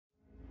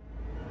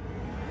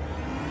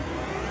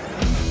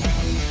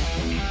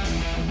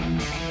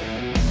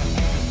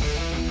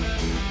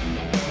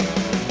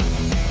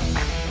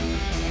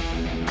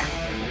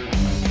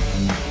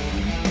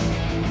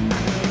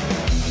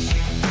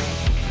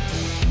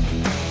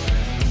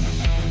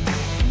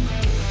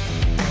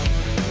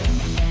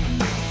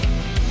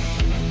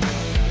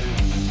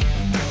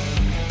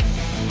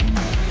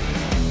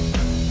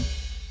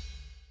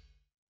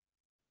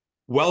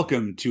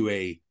Welcome to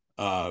a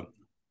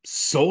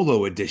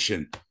solo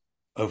edition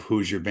of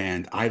Who's Your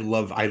Band. I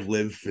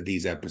live for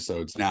these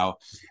episodes. Now,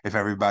 if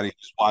everybody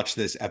who's watched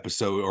this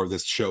episode or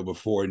this show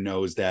before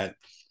knows that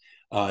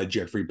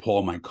Jeffrey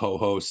Paul, my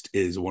co-host,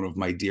 is one of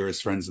my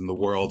dearest friends in the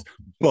world,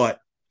 but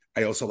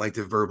I also like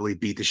to verbally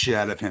beat the shit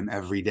out of him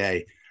every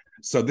day.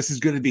 So this is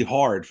going to be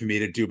hard for me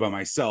to do by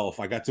myself.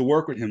 I got to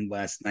work with him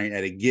last night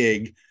at a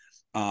gig,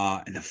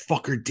 and the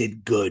fucker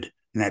did good.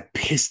 And that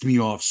pissed me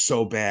off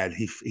so bad.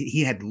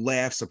 He had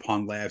laughs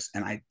upon laughs,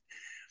 and I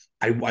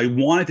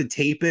wanted to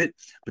tape it,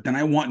 but then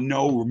I want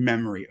no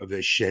memory of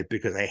this shit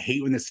because I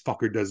hate when this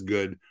fucker does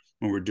good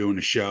when we're doing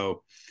a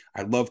show.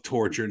 I love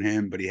torturing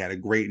him, but he had a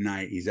great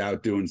night. He's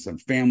out doing some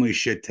family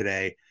shit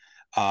today.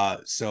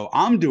 So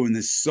I'm doing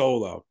this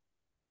solo.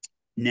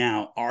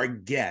 Now, our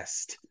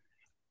guest,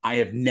 I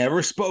have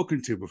never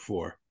spoken to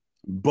before,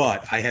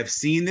 but I have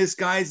seen this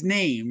guy's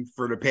name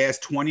for the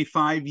past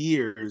 25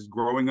 years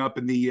growing up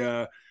in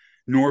the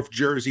North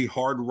Jersey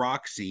hard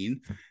rock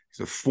scene. He's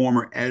a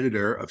former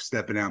editor of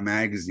Steppin' Out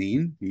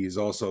magazine. He's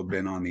also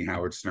been on the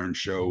Howard Stern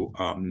show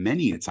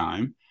many a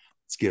time.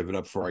 Let's give it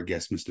up for our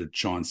guest, Mr.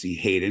 Chauncey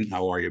Hayden.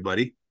 How are you,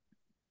 buddy?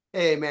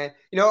 Hey, man.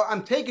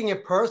 I'm taking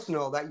it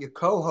personal that your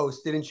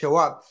co-host didn't show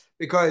up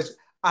because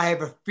I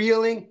have a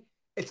feeling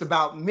it's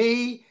about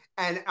me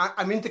and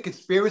I'm into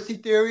conspiracy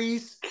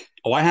theories.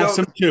 Oh, I have So,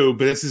 some too,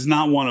 but this is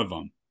not one of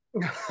them.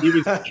 He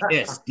was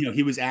pissed.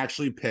 He was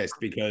actually pissed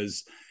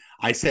because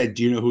I said,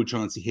 "Do you know who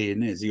Chauncey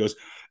Hayden is?" He goes,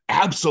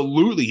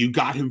 "Absolutely. You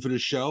got him for the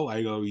show?"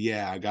 I go,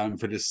 "Yeah, I got him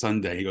for this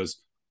Sunday." He goes,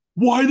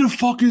 "Why the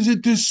fuck is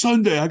it this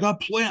Sunday? I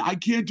got planned. I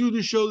can't do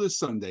the show this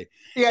Sunday."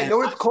 yeah, And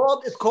no, it's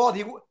called. It's called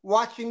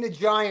Watching the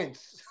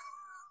Giants.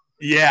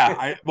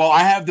 yeah,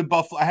 I have the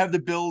Buffalo, I have the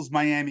Bills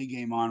Miami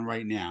game on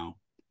right now.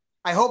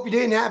 I hope you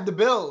didn't have the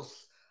Bills.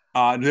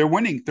 They're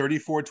winning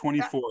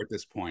 34-24 at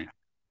this point.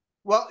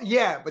 Well,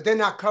 yeah, but they're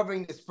not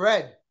covering the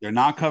spread. They're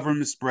not covering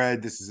the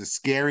spread. This is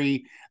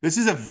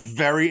a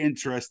very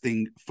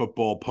interesting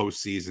football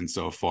postseason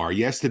so far.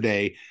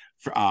 Yesterday,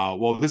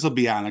 well, this will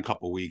be out in a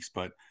couple weeks,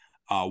 but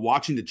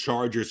watching the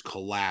Chargers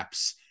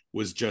collapse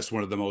was just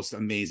one of the most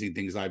amazing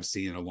things I've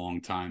seen in a long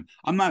time.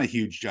 I'm not a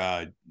huge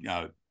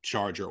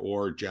Charger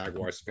or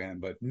Jaguars fan,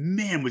 but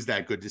man, was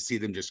that good to see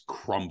them just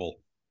crumble.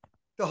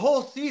 The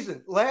whole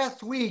season.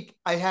 Last week,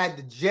 I had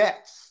the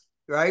Jets,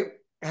 right?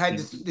 I had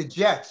the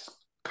Jets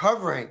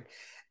covering,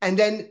 and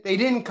then they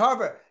didn't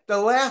cover. The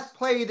last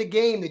play of the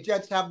game, the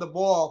Jets have the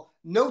ball,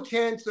 no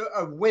chance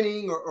of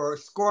winning or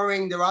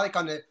scoring. They're like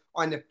on the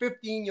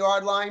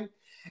 15-yard line,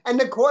 and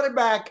the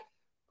quarterback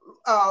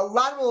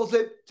laterals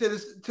it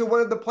to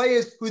one of the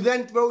players who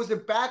then throws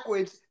it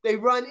backwards. They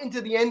run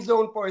into the end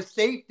zone for a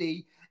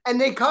safety,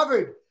 and they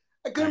covered.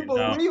 I I couldn't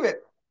know. believe it.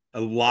 A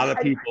lot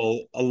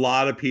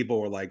of people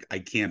were like, I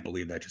can't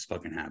believe that just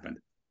fucking happened.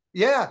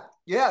 Yeah,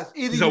 yes.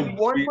 Either It's you a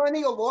won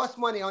money or lost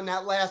money on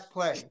that last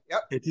play.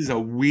 Yep. it is a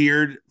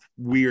weird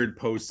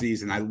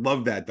postseason. I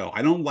love that though.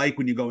 I don't like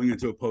when you're going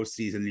into a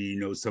postseason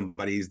and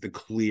somebody's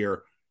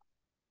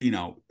you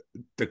know,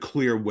 the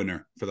clear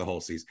winner for the whole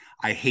season.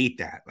 I hate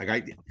that. Like I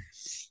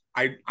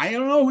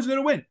don't know who's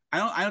gonna win.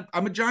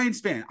 I'm a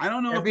Giants fan. I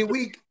don't know Every if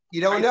week,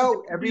 you don't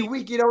know. Every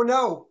week, you don't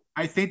know.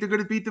 I think they're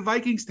going to beat the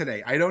Vikings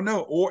today. I don't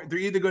know. Or they're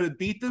either going to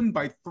beat them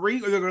by 3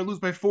 or they're going to lose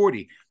by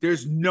 40.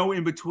 There's no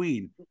in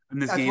between in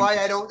this That's game. why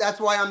I don't. That's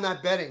why I'm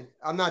not betting.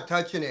 I'm not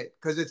touching it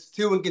because it's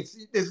too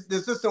inconsistent.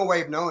 There's just no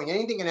way of knowing.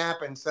 Anything can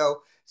happen.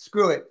 So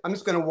screw it. I'm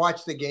just gonna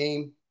watch the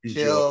game,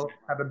 Enjoy. chill,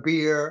 have a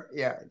beer.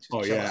 Yeah.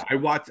 Oh Chill yeah,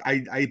 out.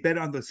 I bet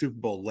on the Super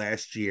Bowl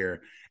last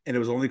year, and it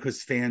was only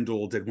because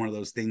FanDuel did one of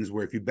those things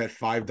where if you bet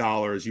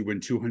 $5, you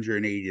win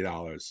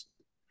 $280.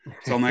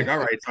 So I'm like, all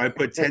right. So I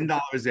put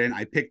 $10 in.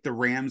 I picked the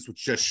Rams,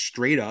 which just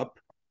straight up,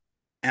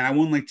 and I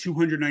won like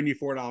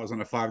 $294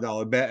 on a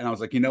 $5 bet. And I was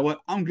like, you know what?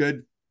 I'm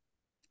good.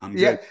 I'm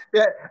Yeah, good.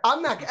 yeah.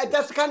 I'm not.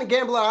 That's the kind of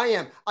gambler I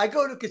am. I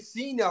go to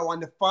casino on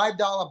the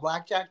 $5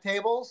 blackjack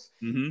tables.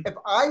 Mm-hmm. If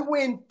I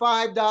win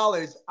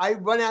 $5, I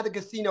run out of the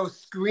casino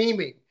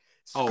screaming,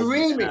 Oh yeah,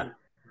 screaming,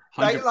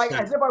 like 100%.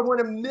 as if I won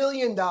 $1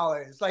 million.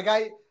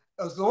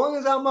 As long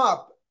as I'm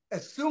up,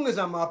 as soon as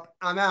I'm up,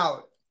 I'm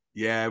out.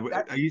 Yeah,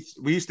 That,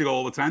 we used to go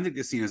all the time to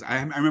casinos.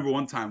 I remember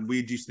one time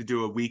we used to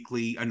do a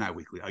weekly, not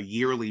weekly, a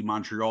yearly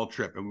Montreal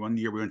trip. And one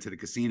year we went to the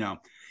casino,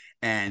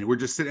 and we're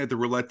just sitting at the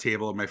roulette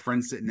table, and my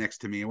friend's sitting next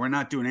to me, and we're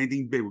not doing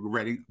anything big.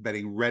 We're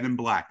betting red and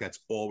black. That's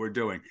all we're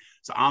doing.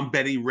 So I'm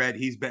betting red,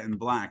 he's betting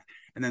black,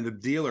 and then the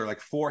dealer, like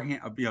four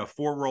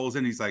rolls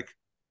in, he's like,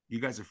 "You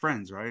guys are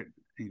friends, right?"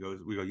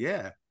 And we go,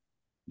 "Yeah."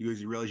 He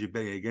goes, "You realize you're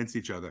betting against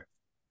each other?"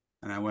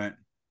 And I went,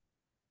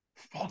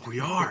 "Fuck, we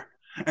are."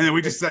 And then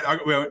we just said,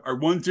 "Our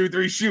 1, 2,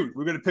 3, shoot.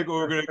 We're gonna pick where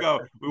we're gonna go."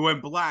 We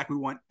went black. We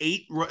won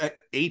eight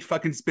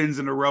fucking spins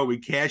in a row. We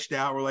cashed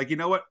out. We're like, you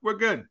know what? We're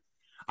good.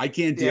 I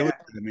can't deal with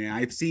yeah. it, man.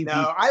 I've seen No,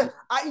 people.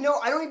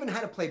 I don't even know how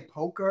to play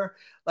poker.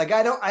 Like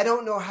I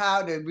don't know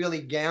how to really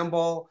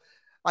gamble.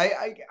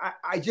 I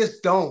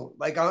just don't.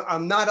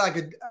 I'm not like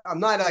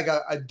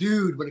a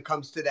dude when it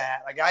comes to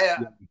that. I'm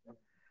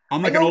I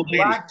like an know old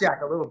lady.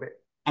 blackjack a little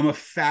bit. I'm a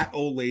fat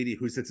old lady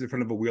who sits in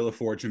front of a Wheel of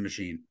Fortune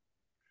machine.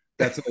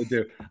 That's what I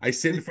do. I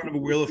sit in front of a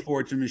Wheel of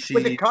Fortune With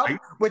the machine. cup,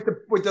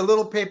 with the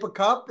little paper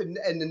cup and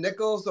the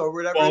nickels or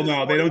whatever Well, the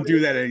no, they coins don't do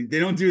is. that. They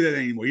don't do that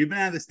anymore. You've been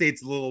out of the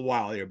States a little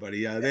while here,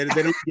 buddy. They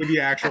don't give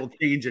you actual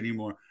change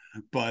anymore.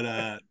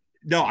 But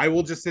no, I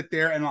will just sit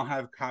there and I'll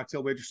have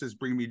cocktail waitresses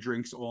bring me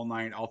drinks all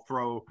night. I'll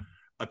throw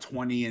a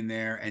 20 in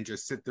there and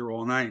just sit there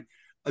all night.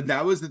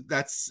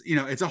 That's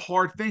it's a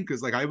hard thing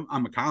because like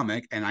I'm a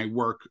comic and I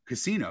work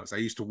casinos. I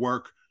used to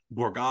work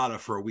Borgata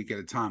for a week at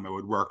a time. I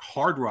would work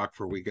Hard Rock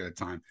for a week at a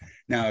time.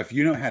 Now, if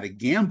you know how to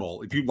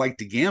gamble, if you like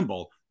to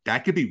gamble, that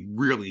could be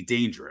really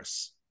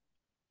dangerous.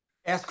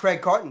 Ask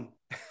Craig Carton.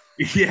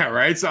 Yeah,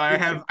 right. So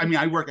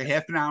I work a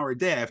half an hour a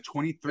day. I have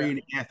 23 Yeah. and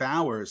a half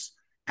hours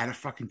at a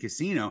fucking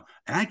casino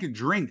and I could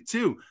drink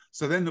too.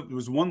 So then there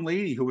was one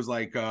lady who was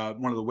like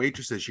one of the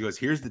waitresses. She goes,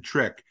 here's the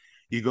trick.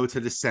 You go to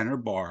the center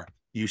bar,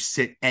 you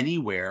sit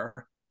anywhere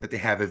that they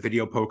have a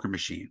video poker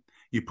machine.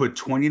 You put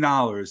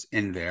 $20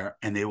 in there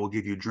and they will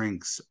give you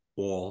drinks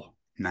all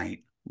night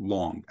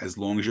long as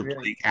you're Really?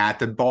 playing at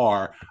the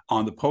bar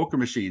on the poker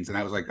machines. And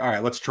I was like, all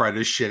right, let's try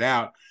this shit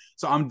out.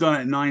 So I'm done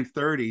at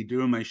 9:30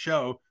 doing my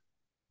show,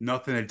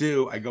 nothing to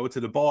do. I go to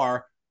the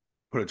bar,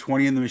 put a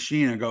 20 in the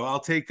machine, and go, I'll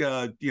take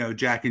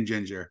Jack and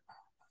Ginger.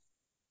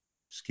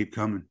 Just keep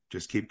coming.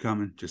 Just keep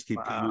coming. Just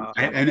keep coming. Wow.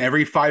 And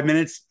every 5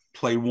 minutes,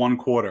 play one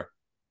quarter.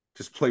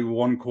 Just play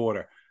one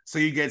quarter. So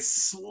you get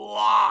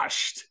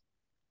sloshed.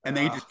 And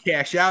then you just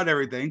cash out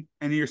everything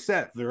and you're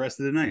set for the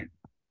rest of the night.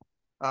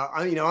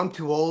 I'm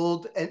too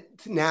old and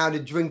now to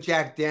drink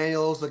Jack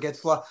Daniels or get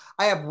slow.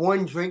 I have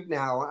one drink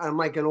now. I'm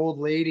like an old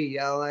lady.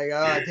 I'm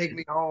like, take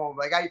me home.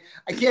 Like I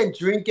can't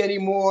drink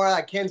anymore.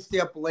 I can't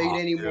stay up late Oh, dude.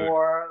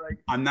 anymore. Like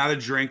I'm not a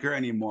drinker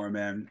anymore,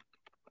 man.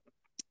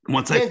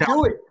 I can't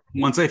do it.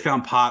 Once I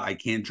found pot, I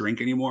can't drink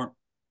anymore.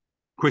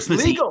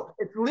 Christmas Eve, Legal.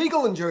 It's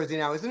legal in Jersey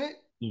now, isn't it?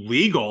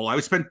 legal. I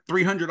spent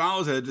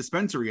 $300 at a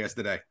dispensary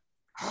yesterday.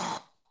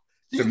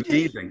 It's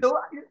amazing.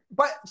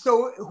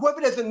 So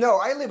whoever doesn't know,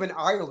 I live in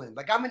Ireland.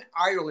 Like I'm in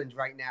Ireland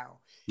right now,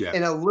 Yeah,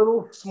 in a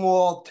little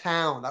small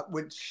town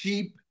with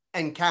sheep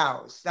and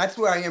cows. That's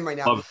where I am right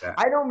now. love that.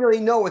 I don't really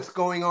know what's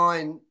going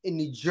on in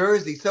New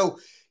Jersey. So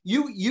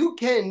you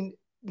can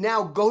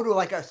now go to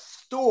like a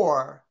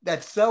store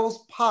that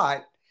sells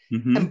pot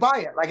Mm-hmm. and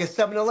buy it, like a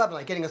 7-Eleven,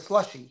 like getting a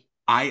slushie.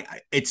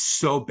 It's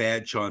so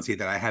bad, Chauncey,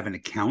 that I have an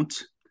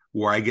account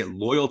where I get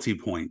loyalty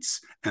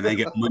points and I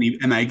get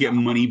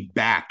money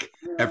back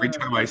every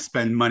time I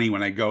spend money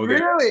when I go there.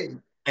 Really?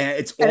 And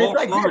it's And all it's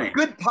like fine.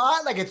 good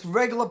pot, like it's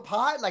regular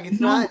pot, like it's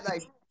No, not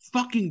like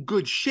fucking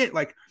good shit.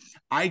 Like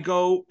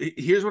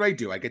here's what I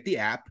do. I get the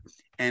app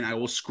and I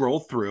will scroll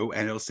through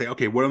and it'll say,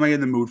 okay, what am I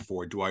in the mood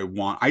for?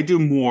 I do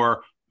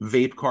more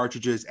vape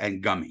cartridges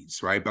and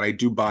gummies, right? But I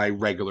do buy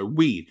regular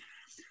weed.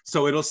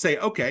 So it'll say,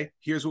 okay,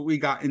 here's what we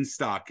got in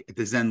stock at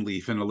the Zen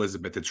Leaf in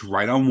Elizabeth. It's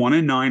right on 1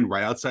 and 9,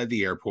 right outside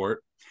the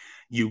airport.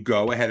 You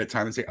go ahead of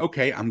time and say,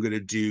 okay, I'm going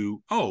to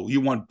do, oh, you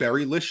want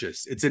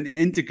Berrylicious. It's an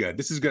indica.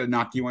 This is going to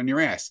knock you on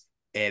your ass.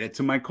 Add it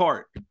to my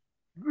cart.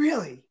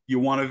 really. You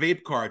want a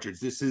vape cartridge.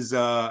 This is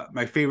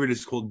my favorite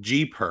is called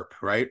G Perp,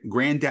 right?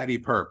 Granddaddy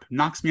Perp.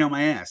 Knocks me on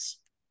my ass.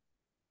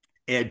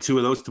 Add 2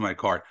 of those to my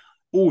cart.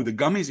 Oh, the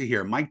gummies are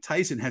here. Mike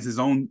Tyson has his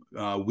own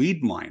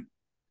weed line.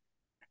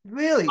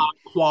 Really?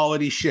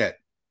 Quality shit.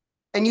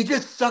 And you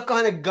just suck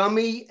on a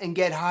gummy and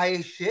get high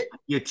as shit?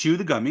 You chew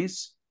the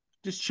gummies.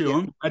 Just chew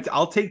Yeah. them.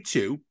 I'll take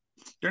 2.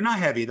 They're not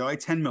heavy though.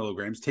 10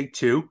 milligrams. Take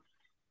 2.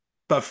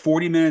 About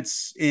 40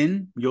 minutes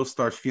in, you'll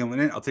start feeling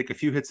it. I'll take a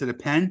few hits of the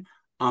pen.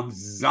 I'm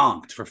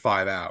zonked for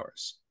 5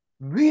 hours.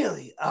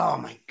 Really? Oh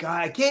my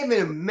God. I can't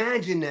even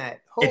imagine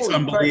that. It's Holy crap.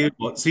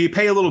 unbelievable. So you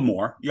pay a little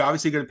more. You're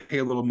obviously going to pay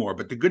a little more.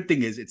 But the good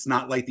thing is, it's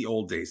not like the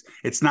old days.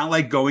 It's not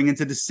like going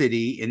into the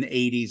city in the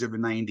 80s or the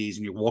 90s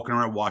and you're walking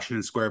around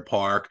Washington Square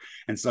Park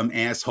and some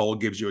asshole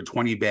gives you a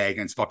 20 bag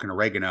and it's fucking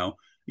oregano.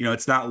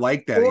 It's not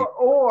like that.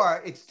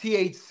 Or it's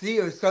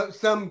THC or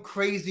some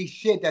crazy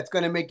shit that's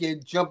going to make you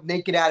jump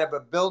naked out of a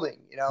building.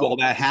 Well,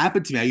 that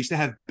happened to me. I used to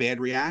have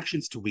bad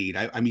reactions to weed.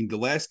 I mean, the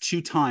last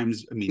 2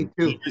 times, Me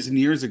too. years and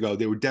years ago,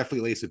 they were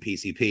definitely laced with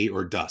PCP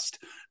or dust,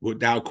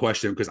 without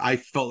question, because I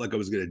felt like I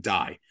was going to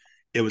die.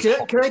 It was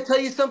Can I tell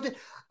you something?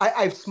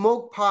 I've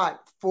smoked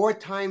pot 4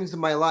 times in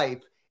my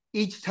life.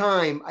 Each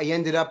time I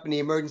ended up in the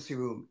emergency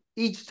room.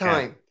 Each yeah.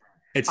 time.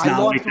 It's I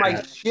not lost like my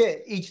that.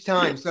 shit each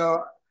time.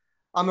 So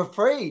I'm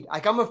afraid.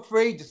 Like I'm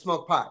afraid to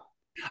smoke pot.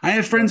 I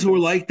have friends who are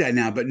like that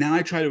now, but now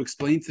I try to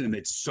explain to them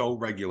it's so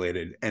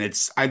regulated and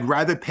I'd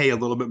rather pay a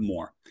little bit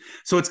more.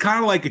 So it's kind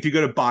of like if you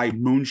go to buy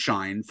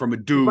moonshine from a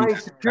You're dude. buying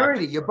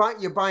security. You're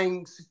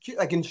buying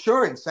like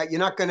insurance that you're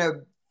not going to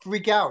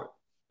freak out.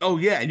 Oh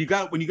yeah, and you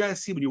got to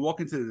see when you walk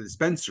into the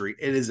dispensary,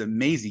 it is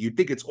amazing. You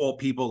think it's all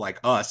people like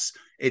us.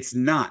 It's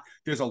not.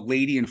 There's a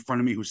lady in front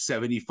of me who's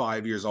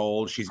 75 years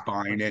old. She's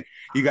buying it.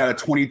 You got a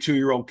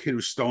 22-year-old kid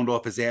who's stoned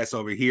off his ass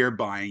over here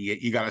buying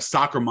it. You got a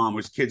soccer mom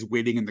with kids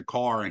waiting in the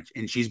car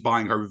and she's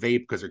buying her vape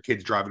because her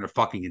kid's driving her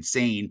fucking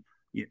insane.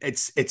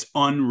 It's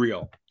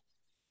unreal.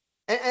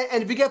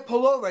 And if you get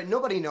pulled over,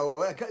 nobody knows.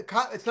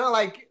 It's not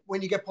like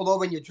when you get pulled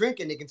over and you're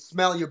drinking, they can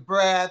smell your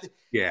breath.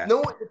 Yeah.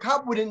 No, the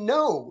cop wouldn't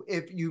know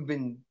if you've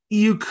been.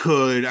 You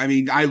could. I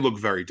mean, I look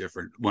very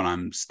different when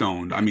I'm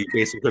stoned. I mean,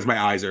 basically because my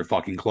eyes are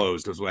fucking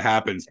closed is what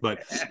happens.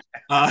 But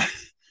uh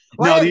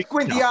Well, I no, have the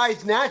squinty no.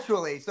 eyes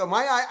naturally, so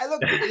I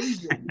look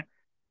Asian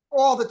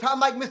all the time,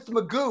 like Mr.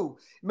 Magoo.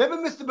 Remember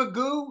Mr.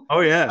 Magoo?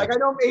 Oh yeah. Like I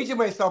know I'm aging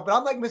myself, but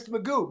I'm like Mr.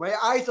 Magoo. My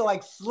eyes are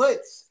like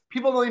slits.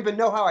 People don't even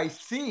know how I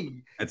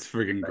see. That's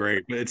freaking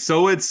great. But it's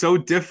so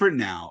different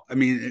now. I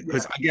mean,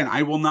 because Yeah, again, I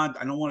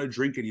don't want to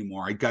drink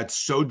anymore. I got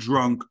so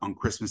drunk on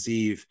Christmas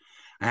Eve.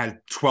 I had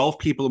 12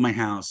 people in my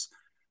house.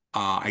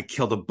 I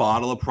killed a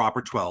bottle of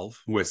proper 12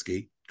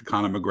 whiskey,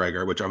 Conor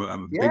McGregor, which I'm a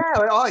big yeah.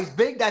 Oh, he's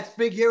big. That's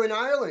big here in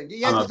Ireland.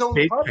 He I'm has a his own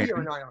big pub here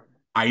in fan. Ireland.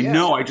 I Yeah,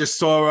 know. I just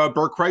saw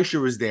Bert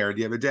Kreischer was there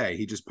the other day.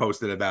 He just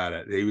posted about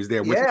it. He was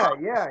there with. yep.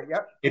 In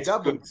It's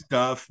Dublin. good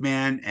stuff,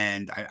 man.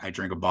 And I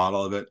drank a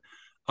bottle of it.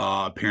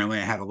 Apparently,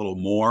 I had a little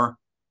more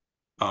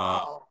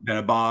Wow. than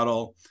a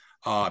bottle.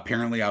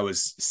 Apparently, I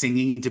was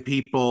singing to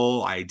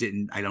people. I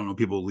don't know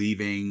people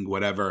leaving,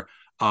 whatever.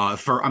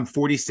 I'm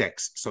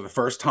 46. So the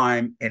first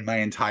time in my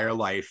entire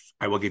life,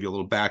 I will give you a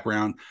little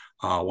background.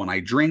 When I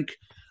drink,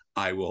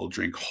 I will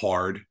drink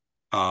hard.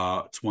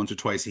 It's once or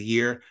twice a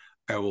year.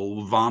 I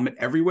will vomit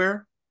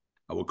everywhere.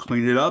 I will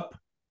clean it up.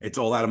 It's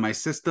all out of my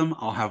system.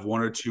 I'll have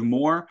one or two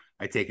more.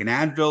 I take an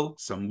Advil,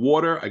 some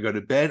water. I go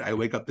to bed. I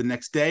wake up the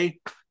next day.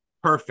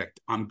 Perfect.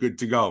 I'm good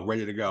to go,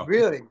 ready to go.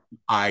 Really?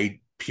 I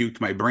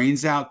puked my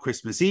brains out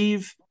Christmas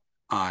Eve.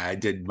 I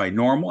did my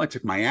normal. I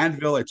took my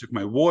Advil. I took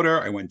my water.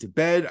 I went to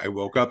bed. I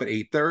woke up at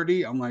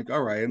 8:30. I'm like,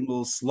 all right, I'm a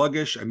little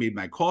sluggish. I made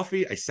my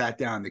coffee. I sat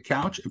down on the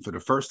couch. And for the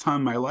first time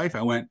in my life,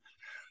 I went,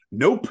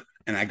 nope.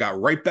 And I got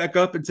right back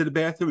up into the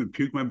bathroom and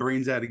puked my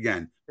brains out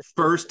again.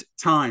 First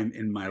time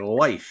in my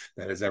life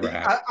that has ever See,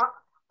 happened.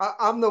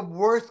 I'm the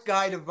worst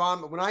guy to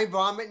vomit. When I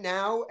vomit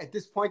now, at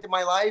this point in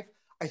my life,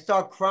 I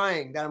start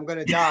crying that I'm going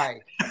to die.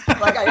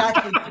 Like I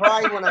actually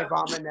cry when I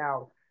vomit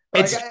now.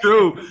 Like, It's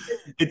true.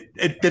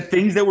 The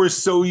things that we're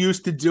so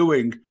used to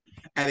doing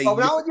at a oh,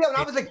 young when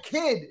I was a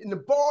kid in the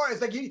bar, it's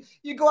like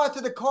you go out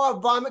to the car,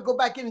 vomit, go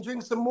back in and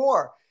drink some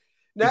more.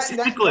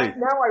 exactly.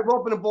 Now I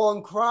open a ball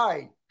and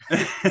cry.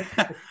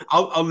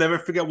 I'll never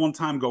forget one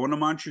time going to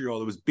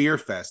Montreal. It was Beer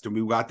Fest, and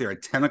we got there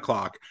at 10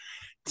 o'clock.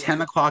 Yeah.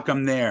 10 o'clock,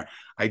 I'm there.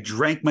 I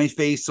drank my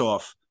face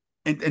off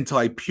until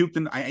I puked,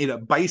 and I ate a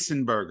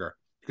bison burger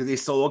because they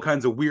sold all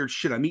kinds of weird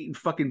shit. I'm eating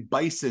fucking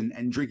bison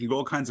and drinking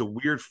all kinds of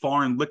weird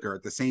foreign liquor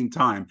at the same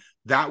time.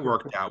 That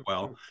worked out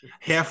well.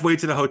 Halfway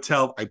to the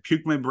hotel, I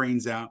puked my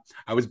brains out.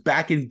 I was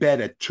back in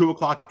bed at 2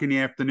 o'clock in the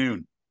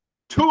afternoon.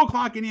 2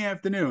 o'clock in the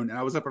afternoon, and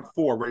I was up at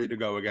 4, ready to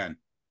go again.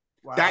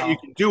 That you Wow.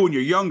 can do when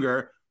you're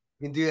younger.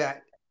 You can do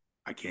that.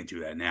 I can't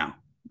do that now.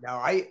 No,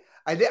 I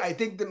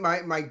think that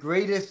my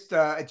greatest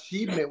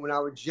achievement when I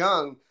was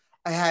young,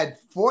 I had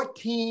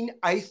 14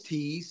 iced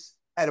teas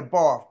at a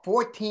bar,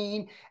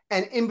 14,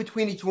 and in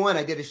between each one,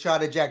 I did a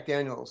shot of Jack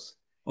Daniels.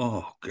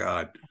 Oh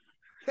God.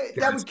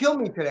 That would kill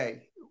me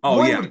today. Oh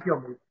One yeah. would kill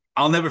me.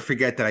 I'll never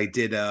forget that I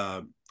did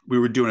we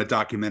were doing a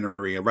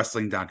documentary, a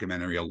wrestling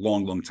documentary a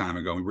long, long time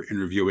ago. We were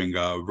interviewing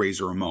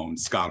Razor Ramon,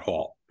 Scott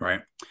Hall,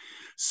 right?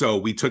 So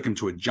we took him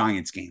to a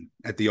Giants game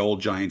at the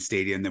old Giant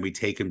Stadium. Then we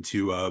take him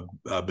to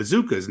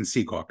Bazookas in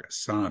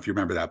Secaucus. I don't know if you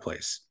remember that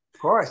place. Of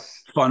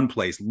course. Fun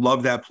place.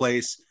 Love that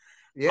place.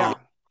 Yeah.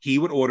 He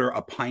would order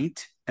a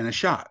pint and a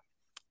shot,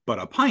 but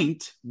a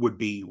pint would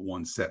be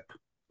one sip.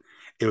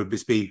 It would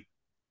just be,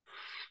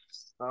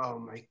 Oh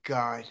my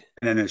God.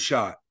 and then a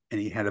shot. And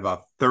he had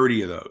about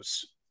 30 of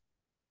those.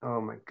 Oh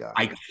my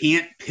I God.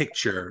 can't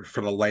picture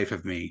for the life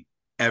of me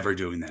ever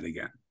doing that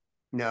again.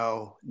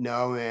 No,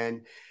 no,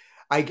 man.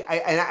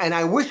 And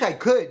I wish I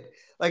could.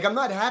 Like I'm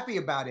not happy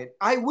about it.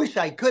 I wish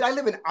I could. I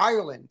live in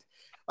Ireland.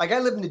 Like I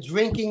live in the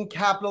drinking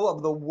capital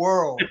of the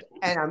world,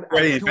 and I'm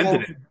Already too invented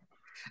old. it.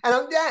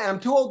 And I'm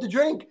too old to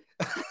drink.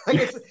 Like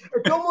it's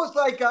almost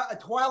like a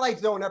Twilight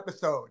Zone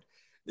episode.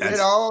 You That's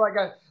know,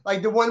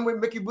 like the one where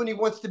Mickey Rooney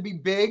wants to be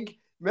big.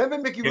 Remember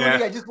Mickey Rooney?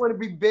 yeah, I just want to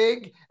be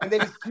big, and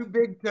then he's too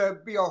big to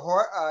be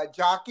a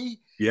jockey.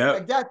 yeah.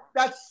 Like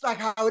that's like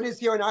how it is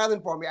here in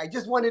Ireland for me. I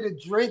just wanted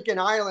to drink in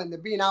Ireland, to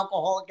be an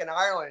alcoholic in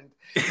Ireland,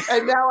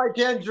 and now I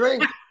can't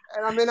drink,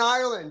 and I'm in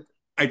Ireland.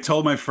 I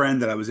told my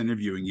friend that I was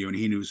interviewing you, and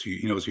he knows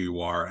who you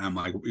are. And I'm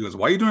like, he goes,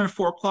 "Why are you doing it at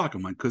 4 o'clock?"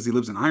 I'm like, "Because he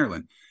lives in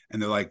Ireland."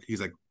 And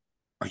he's like,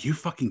 "Are you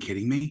fucking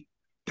kidding me?"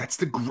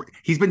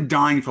 He's been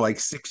dying for like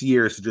 6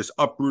 years to just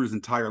uproot his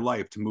entire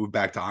life to move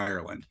back to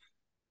Ireland.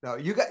 No,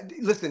 you got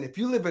listen. If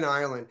you live in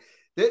Ireland,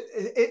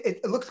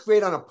 it looks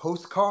great on a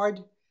postcard.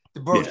 The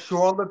Yeah,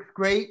 brochure looks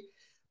great,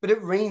 but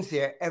it rains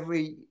here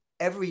every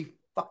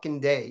fucking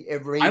day. It I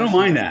don't rains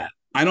mind here. that.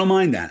 I don't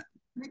mind that.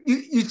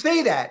 You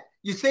say that.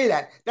 You say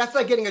that. That's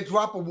like getting a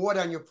drop of water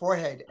on your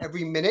forehead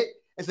every minute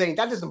and saying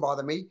that doesn't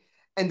bother me.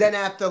 And then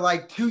after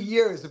like 2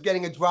 years of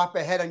getting a drop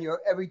of head on your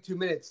every 2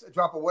 minutes, a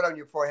drop of water on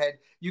your forehead,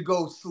 you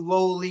go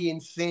slowly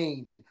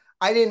insane.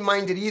 I didn't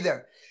mind it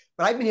either,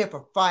 but I've been here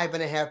for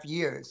 5.5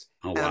 years,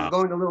 Oh and wow.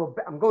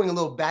 I'm going a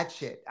little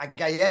batshit. I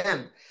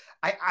am.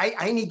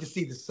 I need to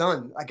see the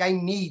sun. Like I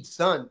need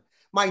sun.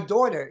 My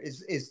daughter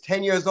is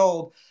 10 years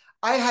old.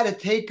 I had to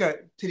take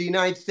her to the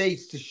United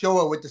States to show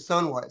her what the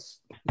sun was.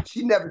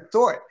 She never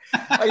saw it.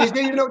 Like she didn't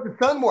even know what the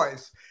sun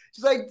was.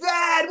 She's like,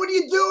 Dad, what are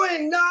you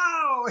doing?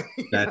 No,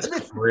 That's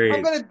I'm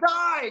great. gonna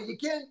die. You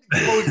can't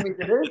expose me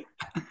to this.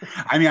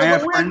 I mean, I Like a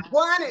have weird friends.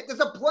 planet. There's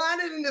a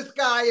planet in the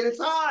sky and it's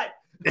hot.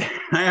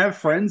 I have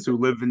friends who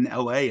live in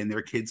LA and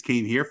their kids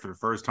came here for the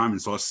first time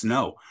and saw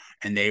snow,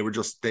 and they were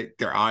just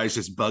their eyes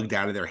just bugged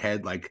out of their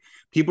head. Like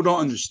people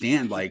don't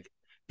understand. Like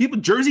people,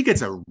 Jersey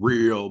gets a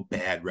real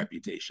bad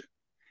reputation,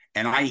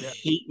 and I Yeah.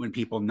 hate when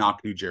people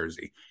knock New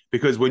Jersey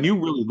because when you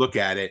really look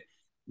at it,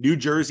 New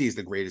Jersey is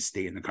the greatest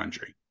state in the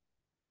country.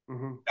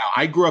 Mm-hmm. Now,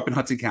 I grew up in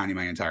Hudson County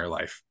my entire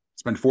life.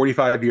 Spent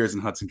 45 years in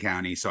Hudson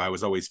County, so I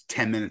was always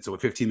 10 minutes or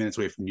 15 minutes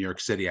away from New York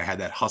City. I had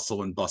that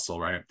hustle and bustle,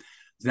 right?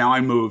 So now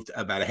I moved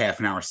about a half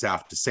an hour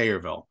south to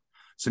Sayreville.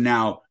 So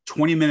now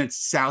 20 minutes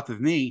south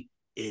of me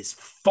is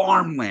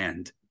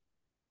farmland.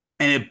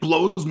 And it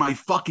blows my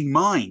fucking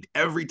mind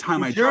every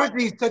time New I drive.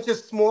 Jersey is such a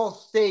small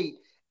state,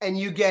 and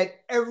you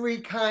get every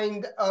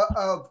kind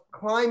of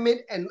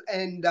climate and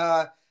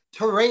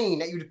terrain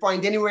that you'd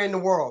find anywhere in the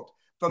world,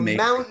 from Amazing.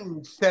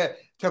 mountains to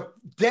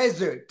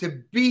desert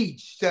to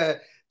beach to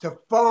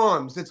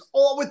farms. It's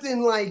all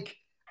within like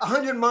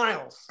 100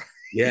 miles.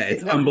 Yeah, You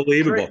it's know,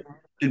 unbelievable. crazy.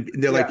 And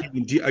they're like,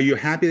 Yeah. are you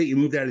happy that you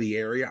moved out of the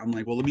area? I'm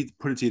like, well, let me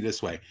put it to you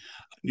this way.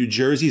 New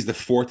Jersey is the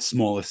fourth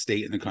smallest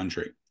state in the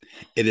country.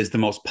 It is the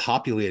most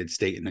populated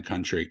state in the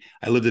country.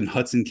 I lived in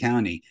Hudson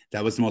County.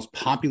 That was the most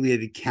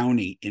populated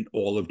county in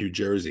all of New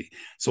Jersey.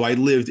 So I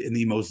lived in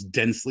the most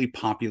densely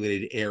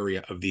populated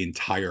area of the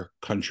entire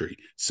country.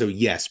 So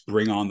yes,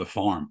 bring on the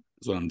farm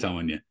is what I'm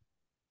telling you.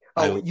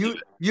 Oh, I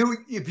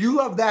if you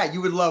love that,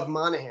 you would love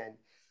Monahan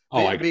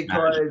I can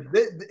imagine.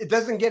 because it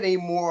doesn't get any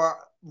more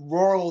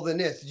rural than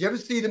this. Did you ever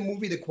see the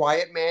movie The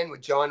Quiet Man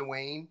with John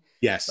Wayne?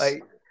 Yes.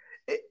 Like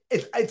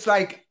it's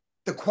like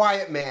The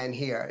Quiet Man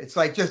here. It's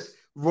like just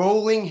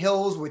rolling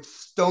hills with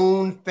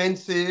stone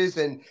fences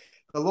and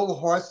the little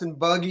horse and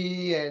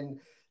buggy and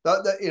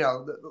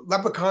the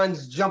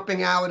leprechauns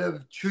jumping out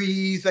of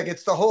trees. Like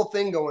it's the whole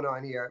thing going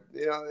on here.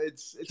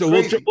 It's So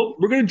crazy.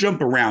 we're going to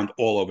jump around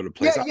all over the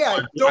place. Yeah,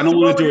 yeah. I don't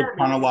want Throw to it do a at me.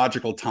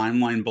 chronological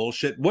timeline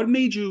bullshit. What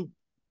made you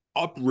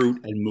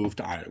uproot and move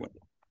to Ireland?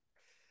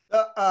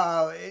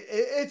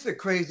 It's a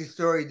crazy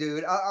story,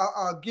 dude.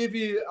 I'll give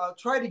you. I'll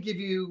try to give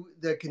you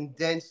the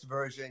condensed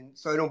version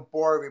so I don't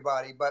bore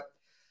everybody. But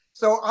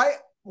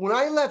when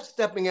I left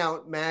Stepping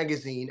Out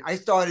magazine, I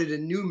started a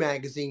new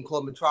magazine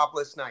called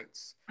Metropolis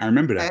Nights, I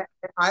remember and that.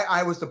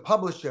 I was the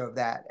publisher of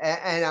that,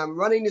 and I'm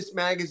running this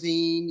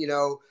magazine.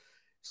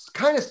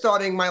 Kind of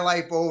starting my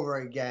life over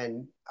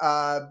again.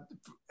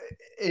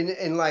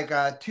 In like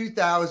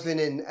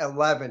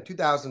 2011,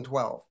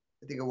 2012,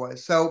 I think it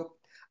was. So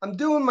I'm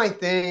doing my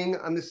thing.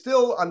 I'm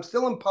still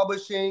in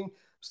publishing,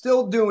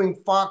 still doing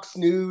Fox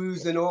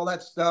News and all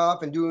that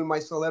stuff, and doing my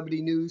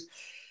celebrity news.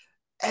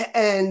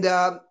 And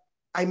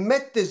I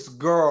met this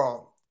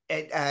girl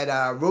at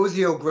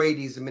Rosie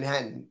O'Grady's in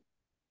Manhattan.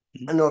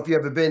 I don't know if you've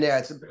ever been there.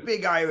 It's a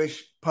big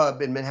Irish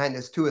pub in Manhattan.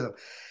 There's two of them.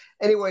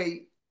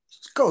 Anyway,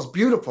 this girl's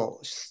beautiful,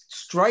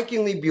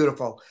 strikingly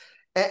beautiful.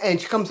 And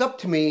she comes up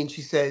to me and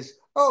she says,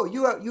 "Oh,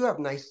 you have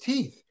nice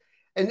teeth."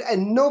 And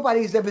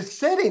nobody's ever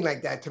said anything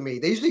like that to me.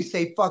 They usually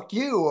say "fuck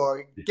you"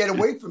 or "get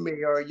away from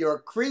me" or "you're a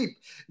creep."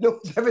 No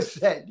one's ever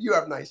said "you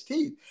have nice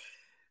teeth."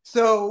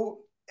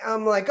 So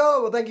I'm like,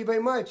 "Oh, well, thank you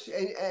very much."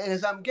 And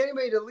as I'm getting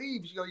ready to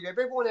leave, she goes, "If you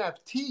ever want to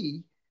have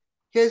tea,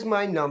 here's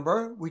my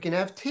number. We can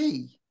have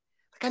tea."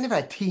 Like I never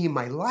had tea in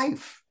my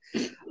life.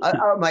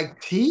 I'm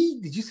like, tea?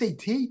 Did you say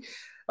tea?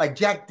 Like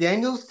Jack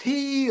Daniels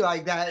tea?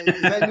 Like that?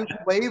 Is that a new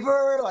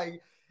flavor?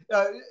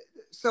 Uh,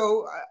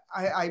 so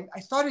I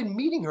started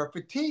meeting her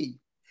for tea.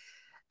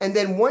 And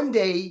then one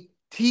day,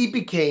 tea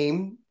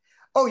became,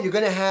 oh, I'm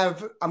going to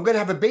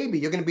have a baby.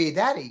 You're going to be a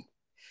daddy.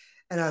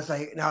 And I was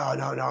like, no,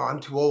 no, no, I'm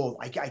too old.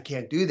 I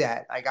can't do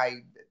that.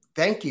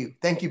 Thank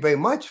you very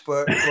much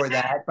for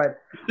that. But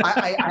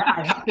I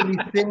have to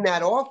rescind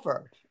that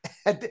offer.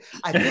 At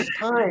this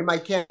time, I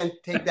can't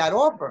take that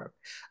offer.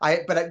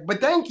 But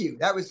thank you.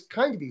 That was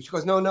kind of you. She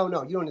goes, no, no,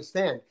 no, you don't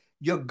understand.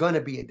 You're gonna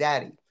be a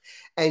daddy.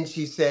 And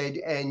she said,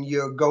 and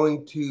you're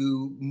going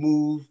to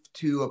move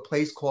to a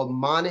place called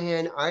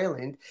Monaghan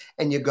Island,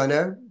 and you're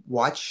gonna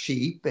watch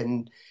sheep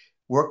and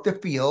work the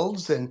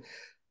fields. And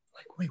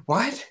like, wait,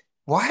 what?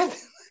 What?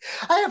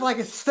 I have like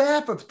a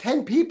staff of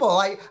 10 people.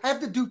 I have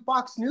to do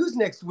Fox News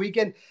next week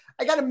and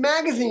I got a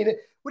magazine.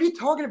 What are you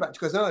talking about? She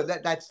goes, no,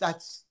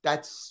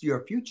 that's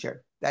your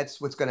future. That's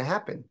what's going to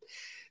happen.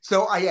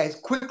 So as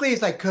quickly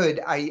as I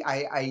could,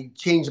 I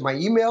changed my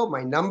email,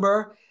 my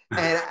number,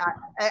 and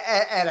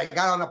I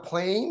got on a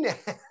plane.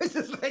 It's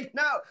just like,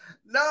 no,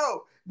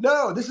 no,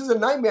 no, this is a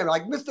nightmare.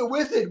 Like, Mr.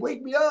 Wizard,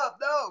 wake me up.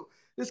 No,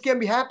 this can't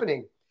be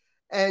happening.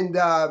 And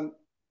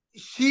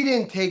she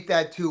didn't take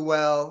that too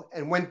well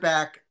and went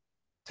back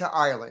to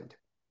Ireland.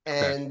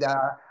 Okay. And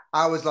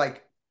I was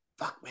like,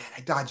 fuck, man,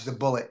 I dodged a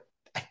bullet.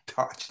 I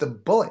dodged a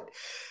bullet.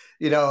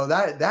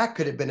 That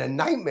could have been a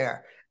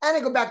nightmare. And I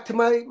go back to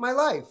my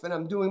life, and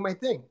I'm doing my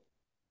thing.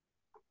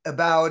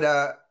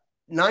 About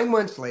 9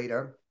 months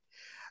later,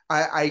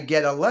 I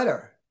get a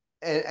letter,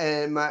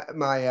 and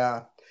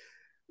my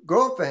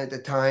girlfriend at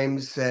the time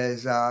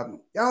says, "Oh,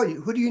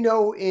 who do you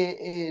know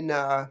in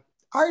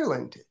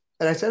Ireland?"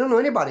 And I said, "I don't know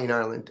anybody in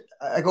Ireland."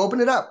 I go,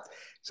 "Open it up."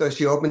 So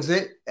she opens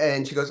it,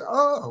 and she goes,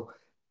 "Oh."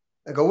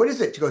 I go, "What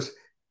is it?" She goes,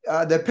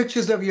 "The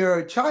pictures of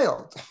your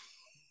child."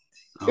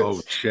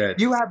 Oh shit.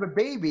 You have a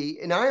baby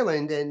in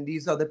Ireland, and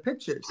these are the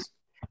pictures.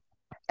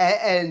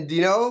 And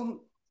you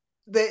know,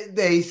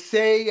 they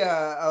say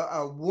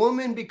a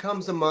woman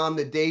becomes a mom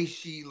the day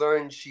she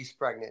learns she's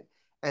pregnant,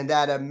 and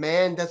that a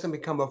man doesn't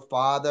become a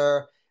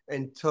father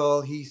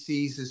until he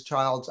sees his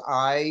child's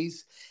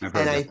eyes. I've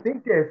And heard that. I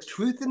think there's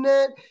truth in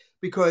that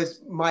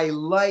because my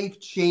life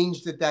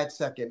changed at that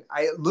second.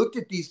 I looked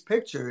at these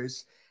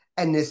pictures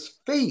and this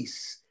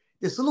face,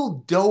 this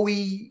little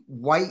doughy,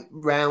 white,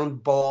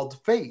 round,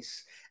 bald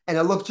face, and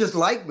it looked just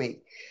like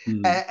me.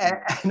 Hmm.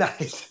 And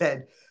I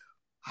said,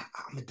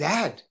 I'm a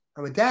dad.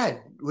 I'm a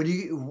dad. What are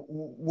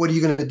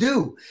you going to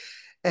do?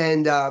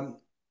 And I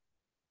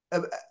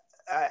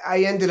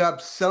ended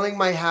up selling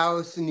my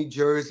house in New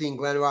Jersey in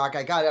Glen Rock.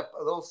 I got a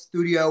little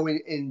studio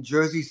in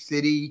Jersey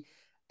City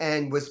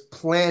and was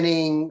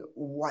planning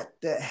what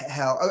the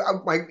hell.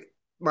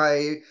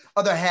 My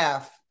other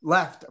half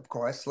left, of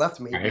course, left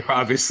me. Right,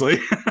 obviously.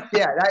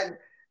 Yeah,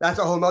 that's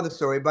a whole nother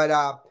story.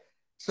 But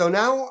so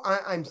now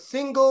I'm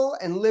single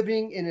and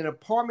living in an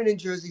apartment in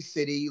Jersey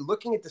City,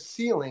 looking at the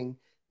ceiling,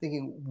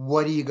 thinking,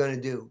 what are you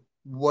gonna do?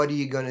 What are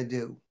you gonna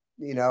do?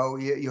 You know,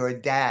 you're a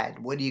dad.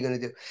 What are you gonna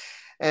do?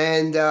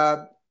 And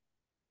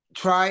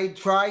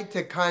tried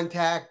to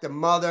contact the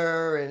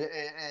mother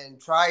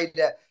and tried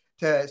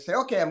to say,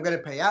 okay, I'm gonna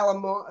pay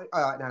alimony,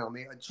 not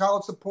alimony,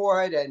 child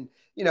support, and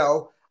you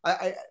know,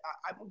 I'm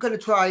gonna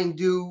try and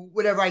do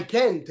whatever I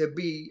can to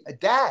be a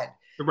dad.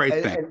 The right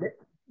thing. And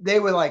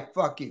they were like,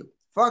 fuck you,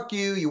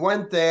 you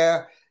went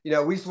there. You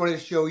know, we just wanted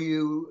to show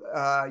you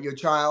your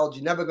child.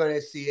 You're never going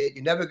to see it.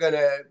 You're never going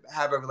to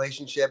have a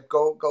relationship.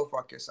 Go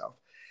fuck yourself.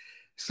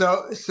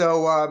 So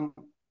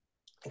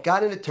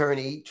got an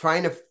attorney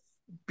trying to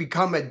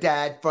become a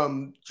dad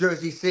from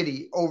Jersey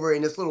City over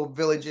in this little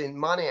village in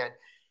Monahan.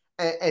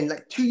 And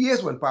like 2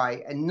 years went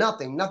by and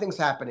nothing's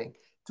happening.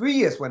 3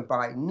 years went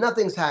by,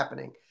 nothing's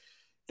happening.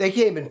 They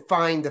can't even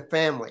find the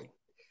family.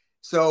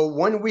 So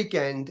one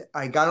weekend,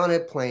 I got on a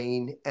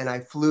plane and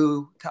I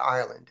flew to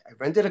Ireland. I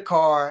rented a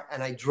car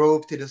and I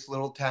drove to this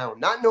little town,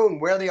 not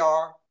knowing where they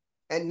are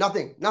and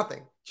nothing.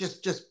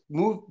 Just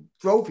moved,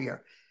 drove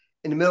here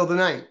in the middle of the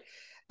night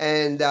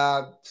and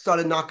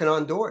started knocking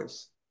on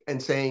doors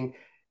and saying,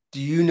 "Do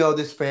you know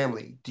this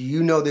family? Do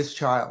you know this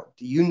child?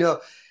 Do you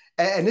know?"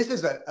 And this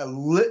is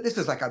this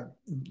is like a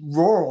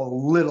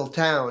rural little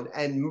town,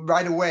 and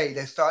right away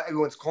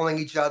everyone's calling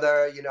each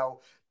other, you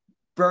know,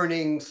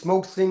 burning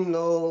smoke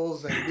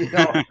signals and you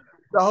know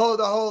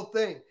the whole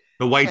thing.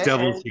 The white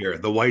devil's And here.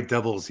 The white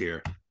devil's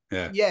here.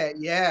 Yeah.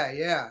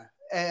 yeah.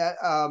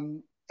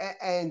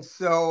 And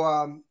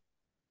so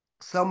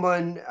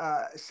someone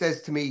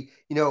says to me,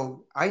 you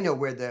know, I know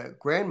where the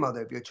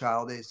grandmother of your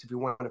child is if you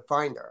want to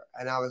find her.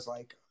 And I was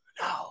like,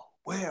 no,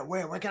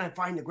 where can I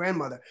find the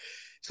grandmother?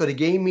 So they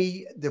gave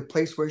me the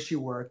place where she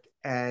worked,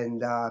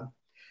 and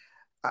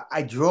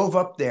I drove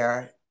up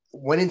there,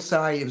 went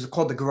inside. It was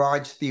called the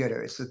Garage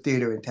Theater. It's a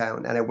theater in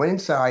town. And I went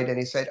inside and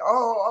he said,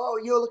 oh,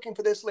 you're looking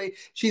for this lady.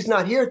 She's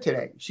not here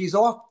today. She's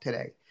off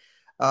today.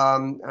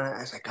 And I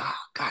was like, oh,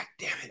 God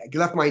damn it. I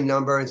left my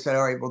number and said,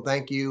 all right, well,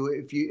 thank you.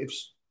 If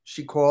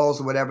she calls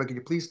or whatever, could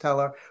you please tell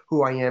her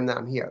who I am that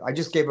I'm here? I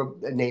just gave her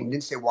a name,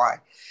 didn't say why.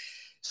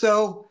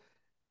 So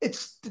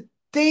it's the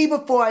day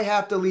before I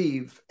have to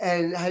leave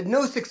and I had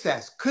no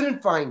success.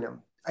 Couldn't find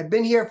them. I've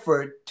been here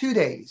for 2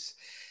 days.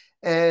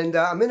 And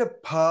I'm in a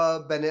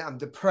pub and I'm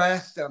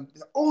depressed. I'm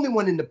the only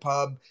one in the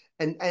pub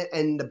and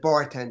the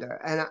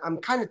bartender. And I'm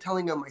kind of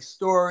telling her my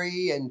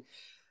story. And,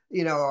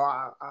 you know,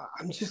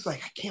 I'm just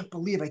like, I can't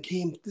believe I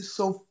came this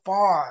so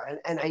far.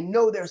 And I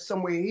know there's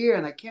somewhere here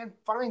and I can't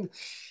find.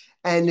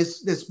 And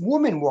this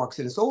woman walks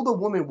in, this older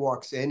woman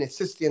walks in and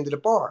sits at the end of the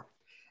bar.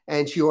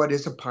 And she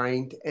orders a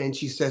pint and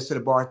she says to the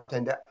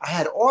bartender, I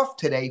had off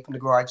today from the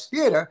Garage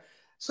Theater.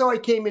 So I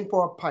came in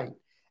for a pint.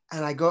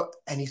 And I go,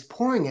 and he's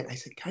pouring it. I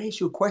said, can I ask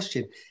you a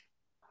question?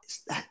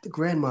 Is that the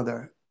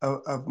grandmother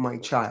of my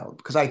child?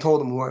 Because I told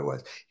him who I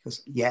was. He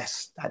goes,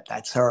 yes,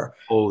 that's her.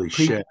 Holy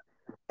Please. shit.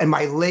 And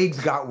my legs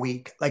got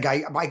weak. Like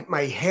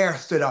my hair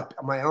stood up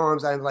on my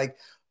arms. I was like,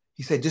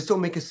 he said, just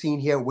don't make a scene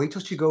here. Wait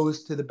till she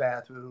goes to the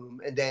bathroom,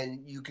 and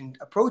then you can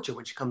approach her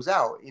when she comes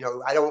out. You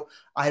know, I don't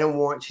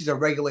want. She's a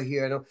regular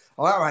here.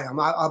 All right,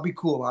 I'll be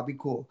cool. I'll be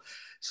cool.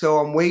 So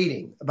I'm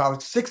waiting.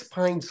 About 6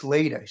 pints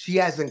later, she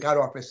hasn't got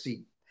off her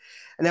seat.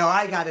 And now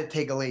I got to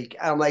take a leak.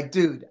 I'm like,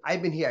 dude,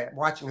 I've been here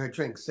watching her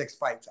drink 6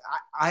 pints.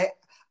 I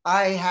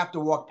have to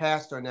walk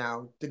past her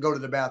now to go to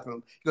the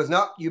bathroom. He goes,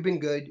 no, you've been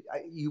good.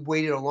 You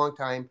waited a long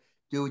time.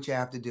 Do what you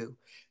have to do.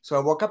 So I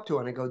walk up to her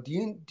and I go, do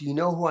you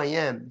know who I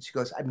am? She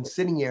goes, I've been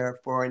sitting here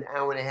for an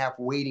hour and a half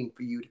waiting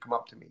for you to come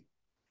up to me.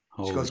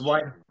 She Holy goes,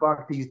 why the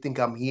fuck do you think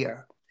I'm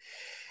here?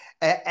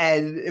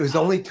 And it was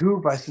only two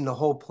of us in the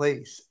whole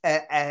place.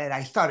 And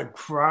I started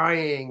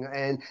crying,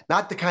 and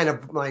not the kind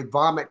of like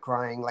vomit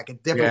crying, like a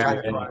different yeah, kind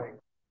of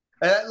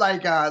yeah.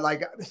 crying,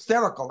 like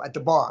hysterical at the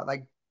bar,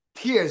 like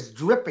tears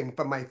dripping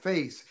from my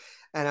face.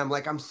 And I'm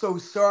like, I'm so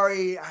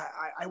sorry.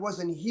 I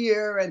wasn't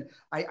here, and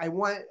I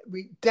want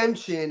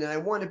redemption, and I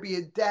want to be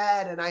a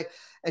dad.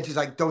 And she's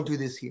like, don't do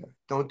this here.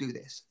 Don't do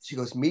this. She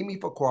goes, meet me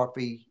for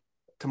coffee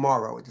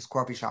tomorrow at this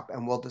coffee shop,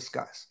 and we'll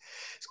discuss.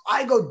 So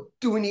I go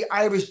doing the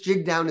Irish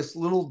jig down this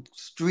little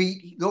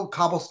street, little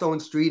cobblestone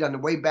street on the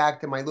way back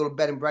to my little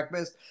bed and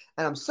breakfast.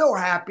 And I'm so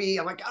happy.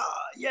 I'm like,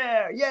 oh,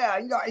 yeah, yeah.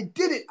 I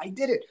did it. I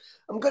did it.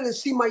 I'm going to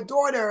see my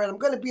daughter, and I'm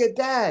going to be a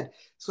dad.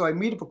 So I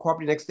meet her for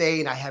coffee the next day,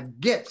 and I have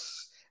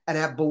gifts. And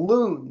I have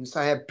balloons.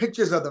 I have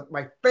pictures of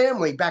my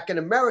family back in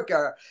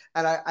America.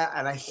 And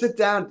I sit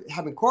down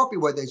having coffee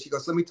with her. And she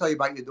goes, let me tell you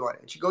about your daughter.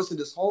 And she goes through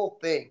this whole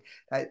thing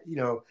that,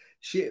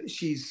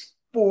 she's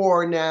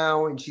 4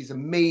 now, and she's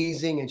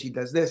amazing, and she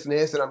does this and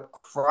this, and I'm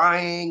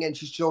crying, and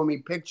she's showing me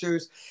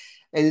pictures.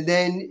 And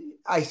then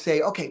I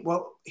say, okay,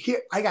 well, here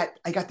I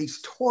got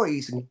these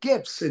toys and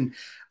gifts, and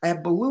I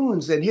have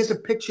balloons, and here's a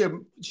picture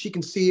she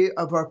can see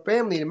of our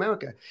family in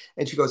America.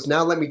 And she goes,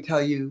 now let me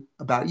tell you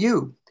about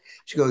you.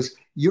 She goes,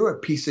 you're a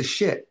piece of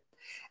shit.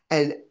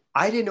 And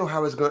I didn't know how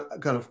I was going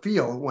to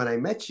feel when I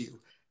met you,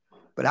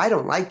 but I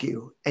don't like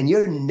you, and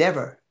you're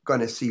never going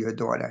to see your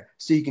daughter.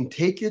 So you can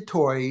take your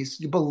toys,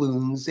 your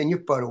balloons, and your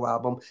photo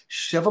album,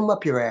 shove them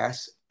up your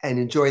ass, and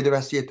enjoy the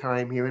rest of your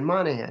time here in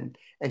Monahan.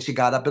 And she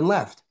got up and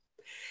left.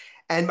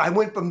 And I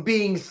went from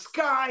being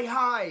sky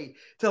high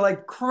to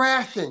like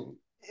crashing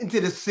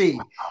into the sea.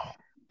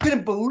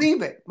 Couldn't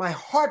believe it. My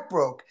heart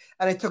broke.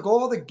 And I took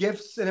all the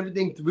gifts and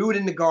everything, threw it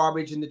in the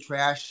garbage, in the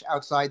trash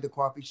outside the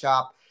coffee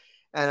shop.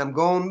 And I'm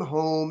going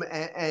home,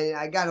 and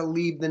I got to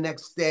leave the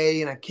next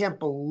day. And I can't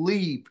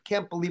believe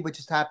what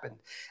just happened.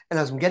 And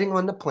as I'm getting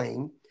on the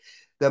plane,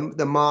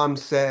 the mom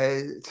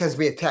sends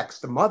me a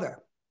text, the mother.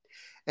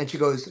 And she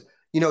goes,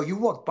 you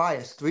walked by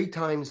us 3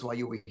 times while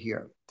you were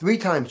here. 3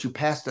 times you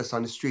passed us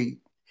on the street.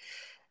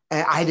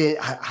 And I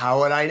didn't, how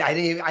would I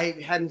didn't,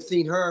 I hadn't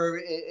seen her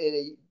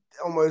in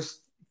almost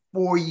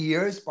 4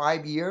 years,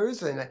 5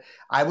 years. And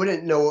I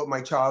wouldn't know what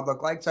my child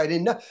looked like. So I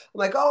didn't know. I'm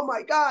like, oh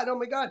my God, oh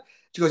my God.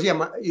 She goes,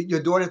 yeah,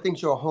 your daughter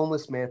thinks you're a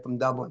homeless man from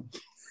Dublin.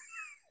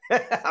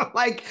 I'm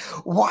like,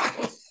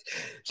 what?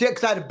 She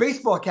had a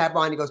baseball cap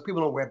on. He goes,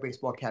 people don't wear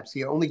baseball caps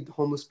here. Only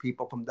homeless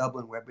people from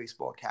Dublin wear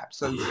baseball caps.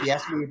 So she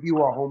asked me if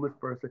you are a homeless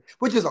person,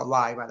 which is a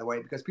lie, by the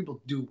way, because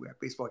people do wear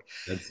baseball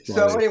caps. That's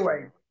So funny.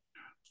 anyway,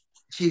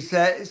 she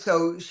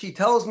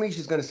tells me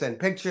she's going to send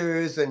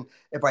pictures, and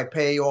if I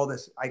pay all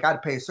this, I got to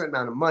pay a certain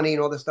amount of money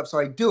and all this stuff. So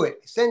I do it.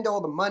 I send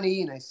all the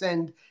money, and I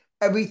send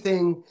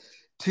everything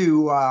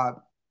to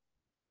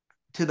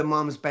the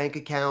mom's bank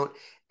account.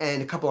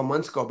 And a couple of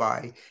months go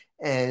by,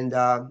 and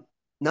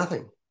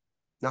nothing,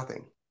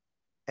 nothing.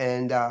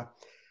 And I'm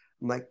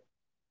like,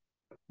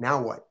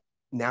 now what?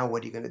 Now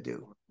what are you going to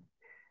do?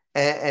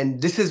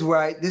 And this is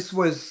where this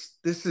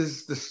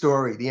is the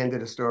story, the end of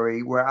the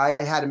story, where I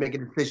had to make a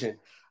decision.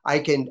 I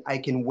can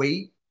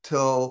wait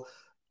till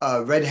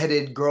a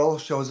redheaded girl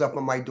shows up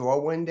on my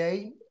door one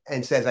day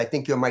and says, I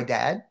think you're my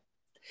dad,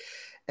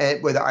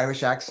 and with an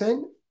Irish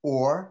accent,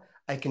 or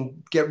I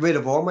can get rid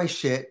of all my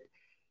shit,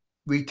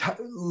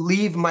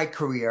 leave my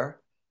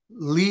career,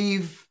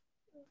 leave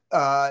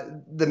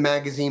the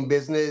magazine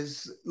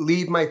business,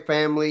 leave my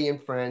family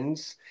and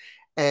friends,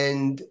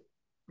 and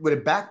with a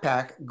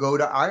backpack, go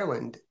to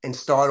Ireland and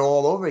start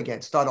all over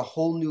again, start a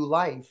whole new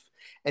life,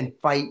 and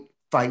fight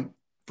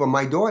for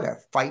my daughter,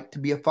 fight to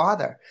be a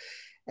father.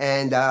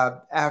 And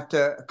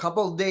after a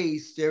couple of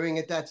days staring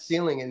at that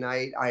ceiling at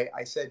night,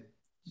 I said,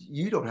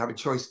 "You don't have a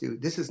choice,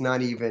 dude. This is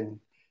not even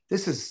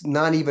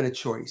a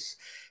choice."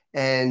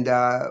 And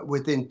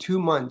within 2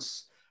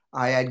 months,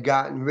 I had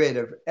gotten rid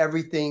of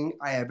everything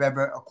I have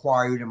ever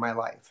acquired in my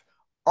life: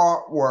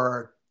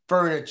 artwork,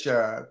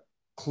 furniture,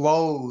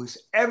 clothes,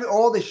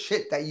 all the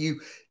shit that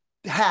you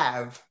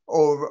have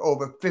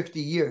over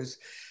 50 years,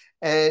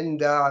 and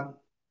got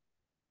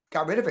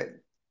rid of it.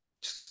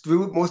 Just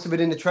threw most of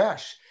it in the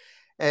trash,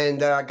 and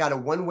got a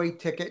one-way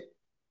ticket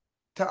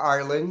to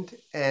Ireland,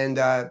 and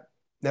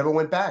never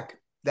went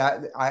back.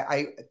 That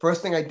I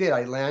first thing I did,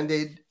 I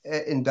landed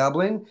in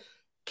Dublin,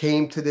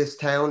 came to this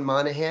town,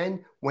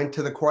 Monaghan, went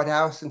to the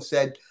courthouse and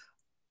said,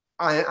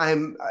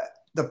 I'm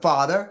the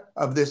father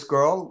of this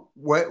girl.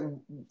 What?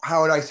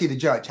 How do I see the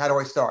judge? How do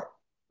I start?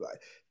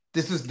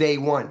 This is day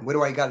one. What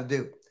do I got to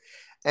do?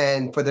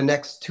 And for the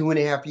next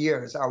 2.5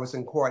 years, I was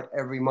in court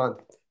every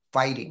month,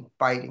 fighting,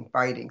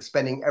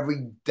 spending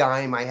every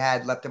dime I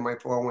had left in my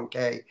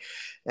 401k,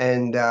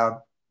 and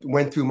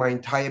went through my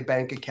entire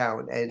bank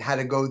account and had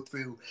to go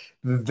through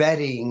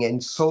vetting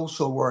and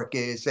social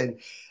workers. And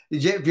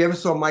if you ever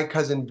saw My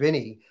Cousin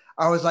Vinny,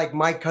 I was like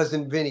My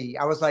Cousin Vinny.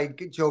 I was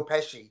like Joe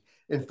Pesci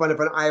in front of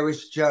an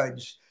Irish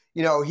judge.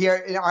 Here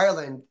in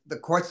Ireland, the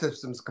court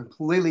system is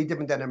completely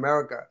different than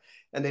America.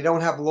 and they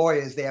don't have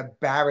lawyers. They have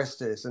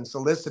barristers and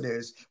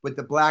solicitors with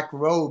the black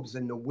robes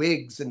and the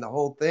wigs and the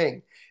whole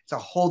thing. It's a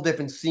whole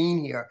different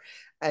scene here.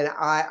 And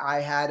I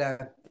had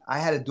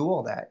to do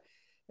all that.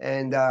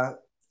 And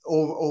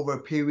over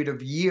a period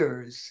of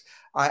years,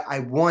 I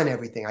won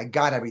everything. I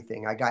got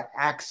everything. I got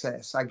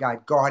access. I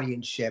got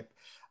guardianship.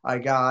 I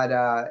got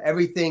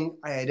everything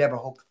I had ever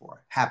hoped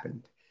for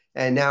happened.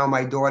 And now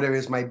my daughter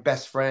is my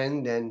best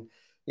friend, and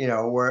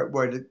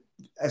we're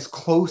as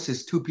close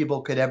as two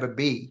people could ever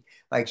be.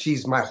 Like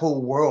she's my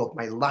whole world,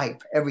 my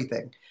life,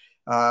 everything.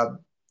 Uh,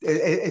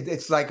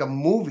 it's like a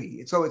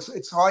movie. So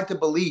it's hard to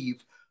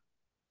believe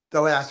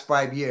the last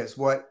 5 years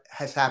what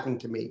has happened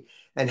to me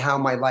and how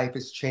my life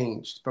has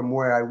changed from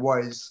where I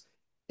was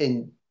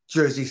in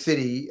Jersey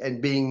City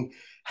and being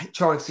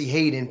Chauncey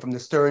Hayden from the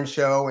Stern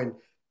Show and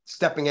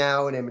stepping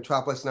out and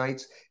Metropolis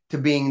Nights to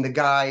being the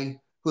guy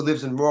who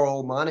lives in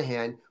rural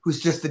Monahan, who's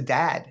just a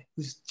dad,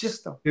 who's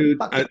just a Dude,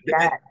 fucking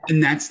dad.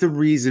 and that's the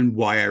reason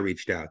why I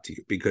reached out to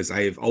you, because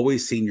I have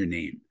always seen your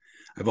name.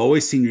 I've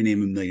always seen your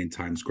name a million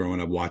times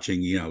growing up,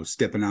 watching,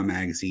 Stepping On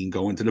magazine,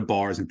 going to the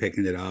bars and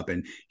picking it up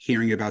and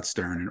hearing about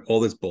Stern and all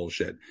this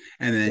bullshit.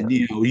 And then,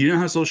 Yeah. you know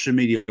how social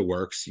media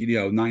works.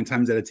 9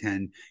 times out of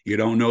 10, you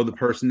don't know the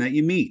person that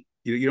you meet.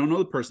 You don't know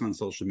the person on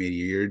social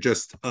media. You're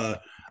just a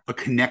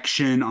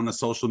connection on a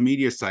social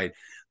media site.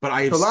 But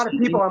I To have a lot of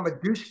seen, people, I'm a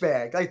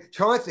douchebag. Like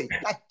Chauncey,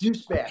 that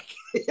douchebag.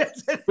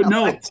 but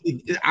no, Like,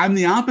 I'm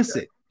the yeah,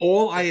 opposite.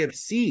 All I have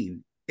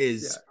seen yeah.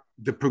 is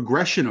the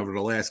progression over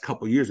the last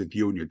couple of years with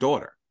you and your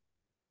daughter.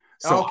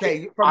 So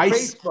Okay, from I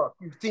Facebook,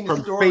 you've seen the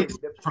from story, face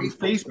the from Facebook.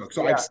 Facebook.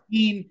 So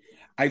Yeah,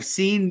 I've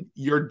seen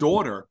your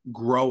daughter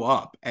grow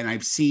up, and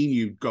I've seen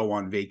you go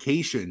on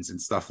vacations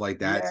and stuff like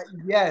that.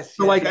 yeah, yes,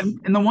 So like, yes,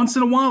 and then once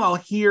in a while, I'll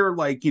hear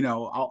like,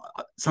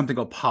 something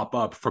will pop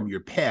up from your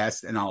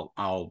past, and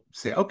I'll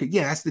say, okay,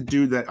 yeah, that's the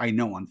dude that I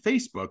know on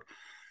Facebook,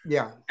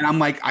 yeah. and I'm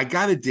like, I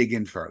got to dig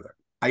in further.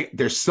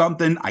 There's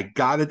something I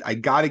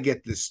gotta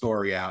get this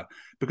story out,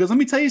 because let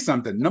me tell you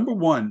something. Number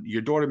one,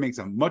 your daughter makes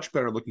a much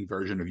better looking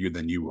version of you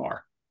than you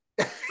are.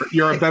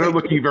 You're a better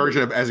looking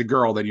version of as a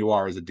girl than you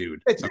are as a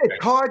dude. It's Okay.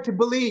 hard to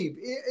believe.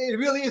 It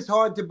really is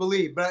hard to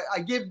believe, but I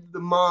give the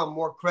mom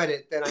more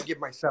credit than I give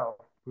myself,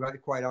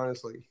 right, quite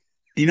honestly.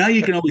 You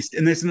can always,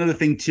 and there's another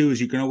thing too, is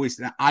you can always,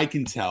 I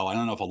can tell, I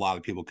don't know if a lot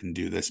of people can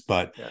do this,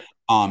 but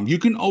Yeah. you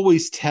can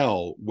always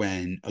tell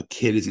when a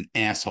kid is an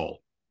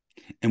asshole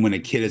and when a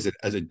kid is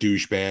as a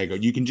douchebag, or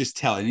you can just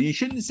tell. And you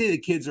shouldn't say the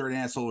kids are an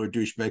asshole or a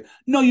douchebag.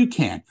 No, you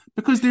can't,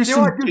 because There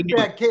are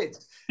douchebag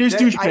kids. there's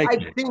That douchebag I've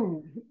kids.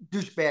 seen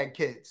douchebag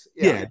kids.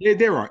 Yeah. Yeah,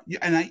 there are.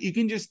 And you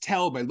can just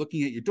tell by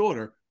looking at your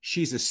daughter,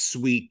 she's a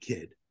sweet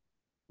kid.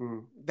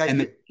 Thank and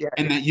that, you. Yeah.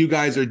 and that you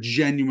guys are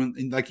genuine,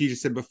 like you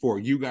just said before,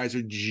 you guys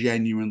are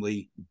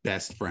genuinely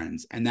best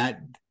friends, and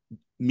that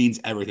means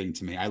everything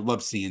to me. I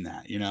love seeing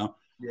that. Yeah.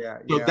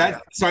 So Yeah.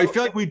 so I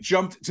feel like we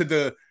jumped to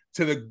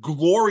the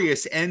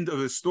glorious end of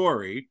the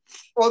story.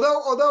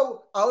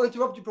 Although I'll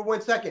interrupt you for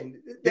 1 second.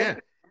 Yeah.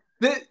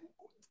 The,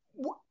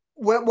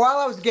 while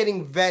I was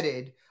getting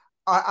vetted,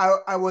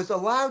 I was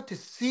allowed to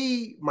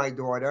see my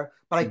daughter,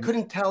 but I Mhm.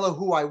 couldn't tell her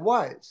who I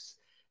was.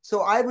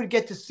 So I would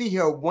get to see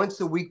her once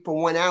a week for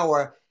 1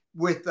 hour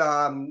with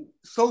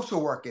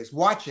social workers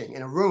watching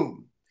in a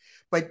room.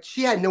 But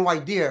she had no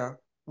idea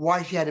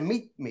why she had to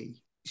meet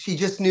me. She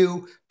just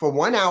knew for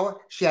 1 hour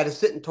she had to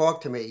sit and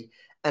talk to me,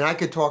 and I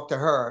could talk to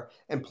her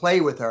and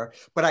play with her,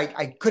 but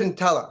I couldn't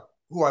tell her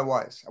who I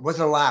was. I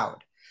wasn't allowed.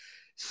 Hard.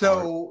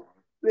 So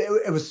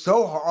it was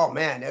so hard. Oh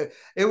man,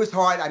 it was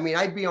hard. I mean,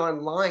 I'd be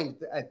online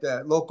at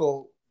the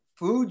local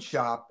food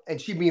shop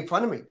and she'd be in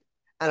front of me.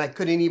 And I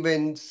couldn't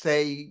even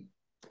say,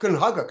 couldn't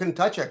hug her, couldn't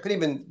touch her, couldn't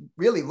even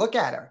really look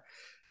at her.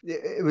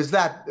 It was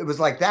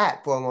like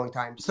that for a long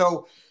time.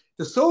 So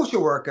the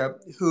social worker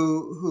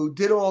who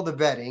did all the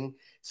vetting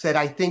said,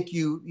 I think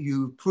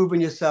you've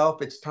proven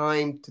yourself. It's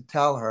time to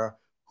tell her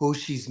who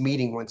she's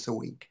meeting once a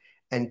week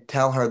and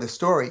tell her the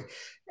story.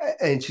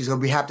 And she said,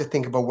 we have to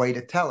think of a way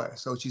to tell her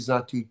so she's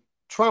not too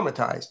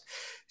traumatized.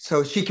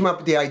 So she came up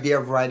with the idea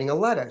of writing a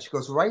letter. She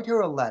goes, write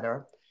her a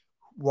letter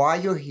while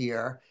you're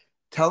here.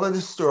 Tell her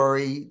the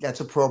story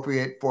that's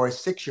appropriate for a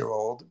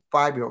 6-year-old,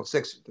 5-year-old,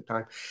 six at the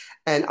time,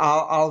 and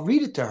I'll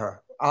read it to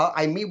her.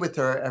 I meet with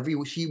her every.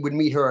 She would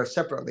meet her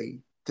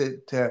separately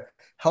to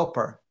help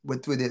her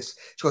with this.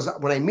 She goes,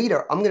 when I meet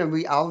her, I'm gonna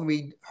read. I'll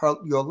read her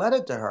your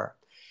letter to her,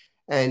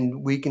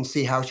 and we can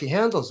see how she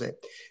handles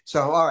it.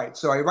 So, all right.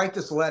 So I write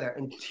this letter,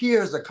 and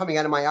tears are coming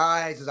out of my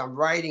eyes as I'm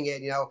writing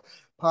it.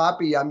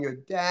 Poppy, I'm your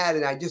dad,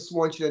 and I just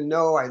want you to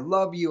know I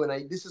love you,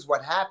 and this is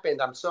what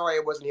happened. I'm sorry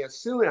I wasn't here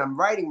soon. I'm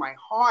writing my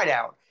heart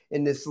out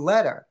in this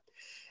letter,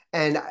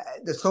 and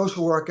the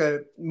social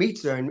worker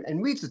meets her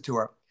and reads it to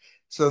her.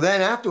 So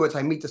then afterwards,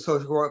 I meet the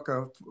social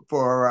worker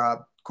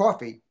for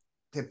coffee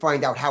to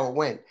find out how it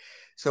went.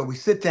 So we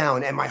sit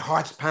down and my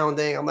heart's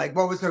pounding. I'm like,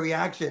 what was her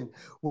reaction?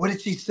 What did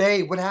she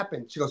say? What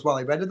happened? She goes, well,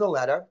 I read her the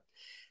letter.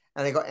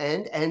 And I go,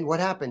 and what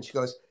happened? She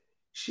goes,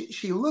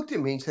 she looked at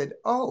me and said,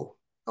 oh,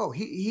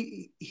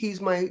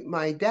 he's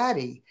my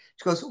daddy.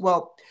 She goes,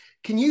 well,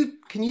 can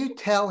you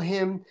tell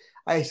him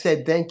I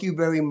said, thank you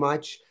very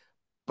much,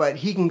 but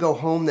he can go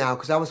home now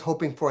because I was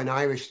hoping for an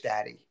Irish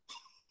daddy.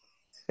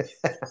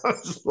 I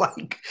was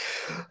like,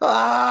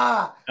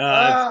 ah, It's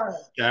ah, my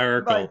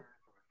hysterical.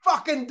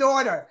 fucking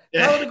daughter.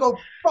 Tell her to go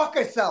fuck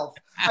herself.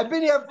 I've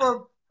been here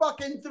for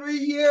fucking 3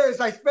 years.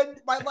 I spent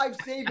my life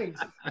savings.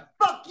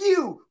 Fuck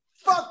you.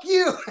 Fuck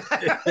you.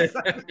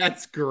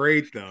 That's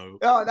great, though.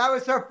 Oh, that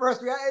was her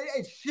first reaction.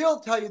 And she'll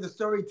tell you the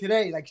story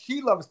today. Like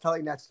she loves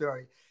telling that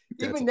story.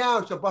 That's Even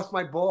now, she'll bust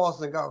my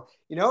balls and go,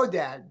 you know,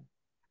 Dad,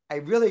 I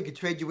really could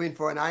trade you in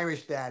for an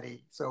Irish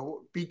daddy.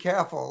 So be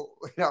careful.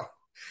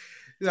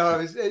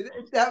 No,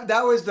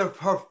 that was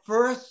her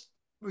first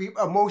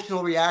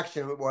emotional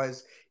reaction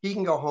was he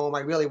can go home.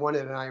 I really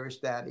wanted an Irish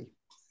daddy.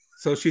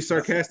 so she's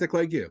sarcastic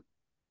like you.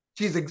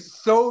 She's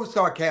so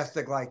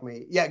sarcastic like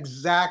me. Yeah,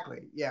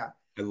 exactly. Yeah,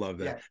 I love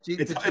yeah. that. She's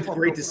It's the it's triple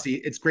great to threat. see.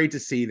 It's great to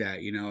see that,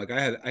 like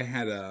I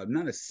had a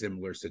not a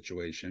similar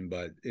situation,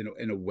 but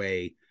in a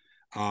way,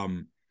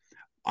 um,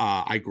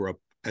 I grew up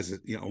as a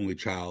only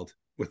child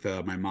with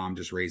my mom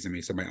just raising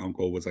me. So my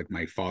uncle was like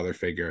my father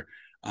figure.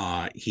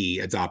 He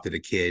adopted a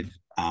kid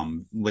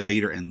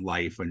later in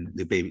life when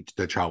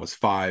the child was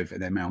 5,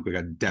 and then my uncle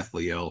got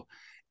deathly ill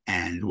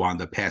and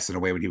wound up passing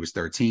away when he was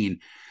 13.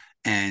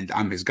 And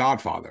I'm his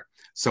godfather.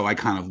 So I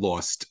kind of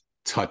lost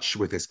touch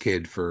with this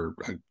kid for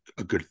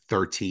a good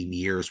 13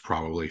 years,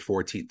 probably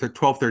 14,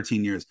 12,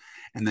 13 years.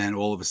 And then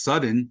all of a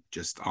sudden,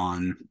 just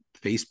on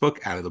Facebook,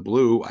 out of the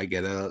blue, I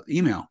get an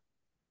email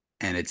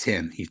and it's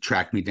him. He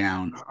tracked me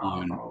down Oh,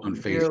 on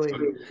really,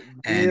 Facebook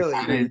and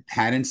really.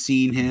 hadn't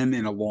seen him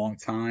in a long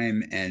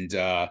time. And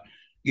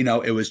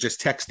it was just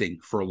texting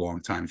for a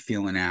long time,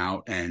 feeling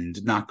out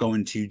and not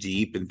going too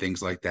deep and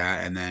things like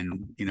that. And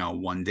then,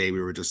 one day we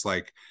were just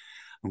like,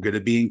 I'm going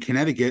to be in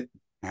Connecticut.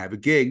 I have a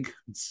gig.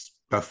 It's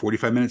about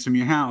 45 minutes from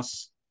your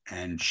house.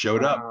 And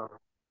Wow.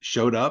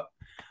 showed up,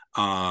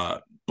 uh,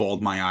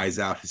 bawled my eyes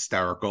out,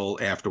 hysterical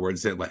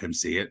afterwards. Didn't let him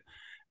see it.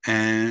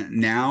 And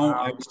now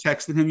I Wow. was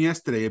texting him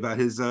yesterday about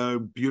his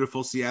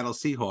beautiful Seattle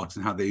Seahawks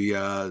and how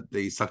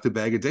they sucked a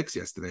bag of dicks Do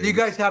yesterday. you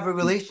guys have a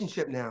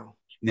relationship now?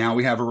 Now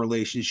we have a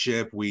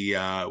relationship.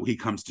 He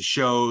comes to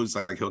shows,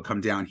 like he'll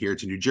come down here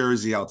to New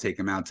Jersey. I'll take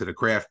him out to the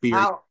craft beer.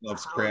 He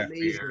loves How craft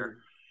beer. amazing.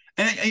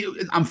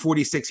 And I'm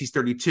 46, he's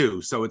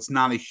 32, so it's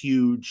not a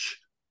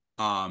huge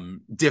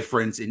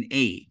difference in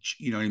age.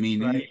 You know what I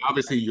mean? Right.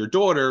 Obviously, your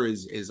daughter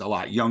is a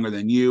lot younger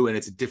than you, and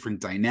it's a different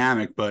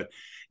dynamic. But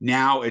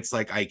now it's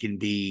like I could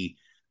be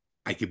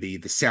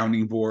the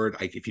sounding board.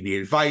 Like if you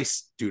need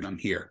advice, dude, I'm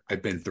here.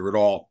 I've been through it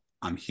all.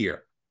 I'm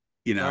here.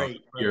 Right.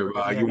 Right. You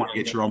Yeah. want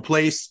to get your own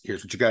place?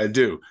 Here's what you got to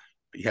do.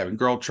 You having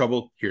girl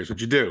trouble? Here's what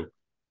you do.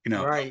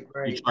 Right. You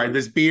Right. tried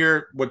this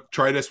beer.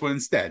 Try this one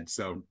instead.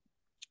 So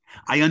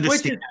I Which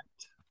understand.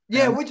 is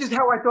Yeah, which is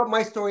how I thought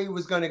my story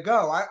was going to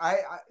go.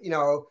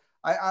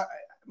 I,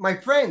 my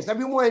friends,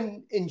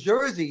 everyone in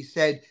Jersey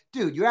said,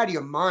 "Dude, you're out of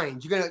your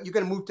mind. You're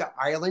gonna move to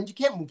Ireland. You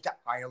can't move to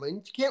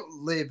Ireland. You can't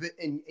live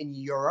in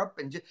Europe.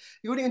 And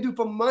what are you gonna do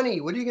for money?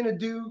 What are you gonna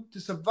do to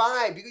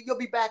survive? You'll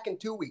be back in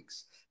 2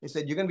 weeks." They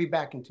said, "You're gonna be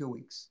back in 2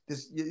 weeks.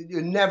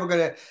 You're never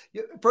gonna.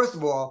 First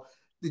of all,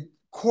 the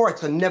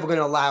courts are never going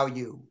to allow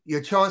you.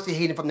 You're Chauncey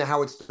Hayden from the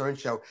Howard Stern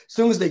show. As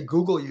soon as they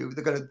Google you,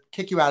 they're going to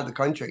kick you out of the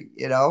country.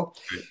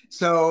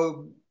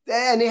 So,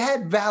 and they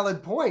had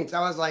valid points.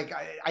 I was like,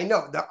 I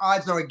know the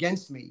odds are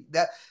against me.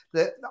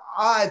 The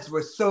odds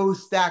were so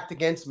stacked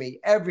against me.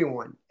 Every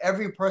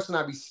person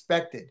I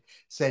respected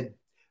said,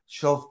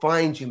 she'll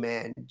find you,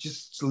 man.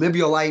 Just live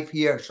your life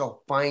here.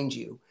 She'll find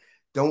you.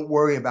 Don't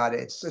worry about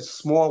it. It's a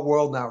small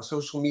world now,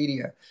 social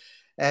media.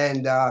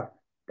 And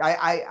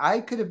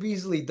I could have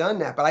easily done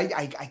that, but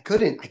I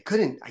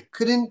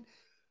couldn't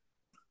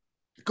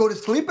go to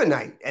sleep at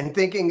night and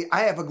thinking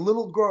I have a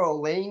little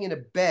girl laying in a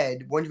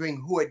bed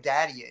wondering who her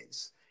daddy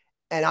is.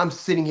 And I'm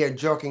sitting here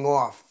jerking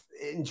off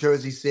in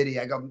Jersey City.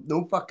 I go,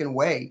 no fucking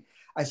way.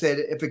 I said,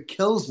 if it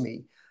kills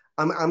me,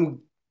 I'm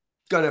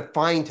gonna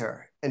find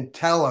her and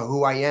tell her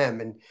who I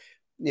am. And,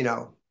 you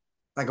know,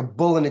 like a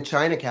bull in a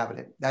china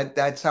cabinet.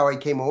 That's how I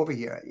came over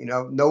here.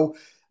 No,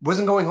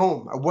 wasn't going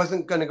home. I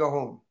wasn't gonna go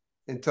home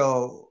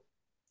until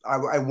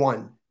I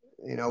won.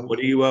 You know, What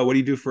do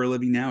you do for a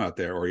living now out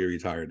there, or are you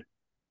retired?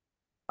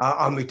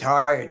 I'm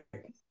retired.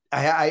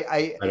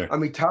 Better.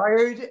 I'm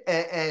retired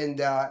and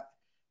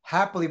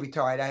happily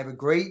retired. I have a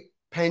great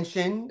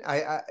pension.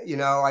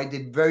 I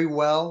did very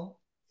well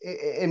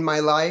in my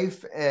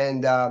life,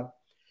 and I'm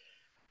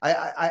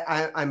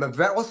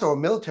also a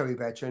military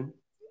veteran.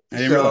 I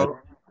didn't realize. So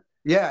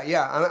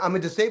yeah, I'm a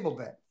disabled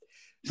vet.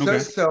 So Okay.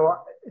 so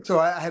so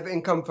I have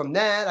income from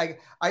that.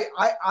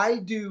 I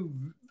do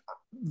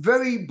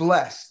very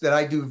blessed that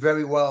I do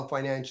very well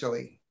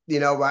financially.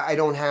 I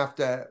don't have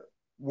to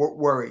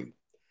worry.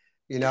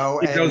 I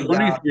was And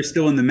wondering if you're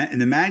still in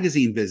the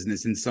magazine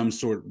business in some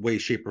sort of way,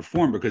 shape, or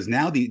form, because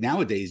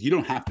nowadays you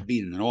don't have to be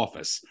in an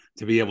office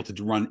to be able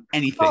to run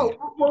anything.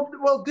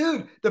 well,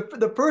 dude,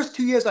 the first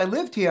 2 years I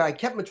lived here, I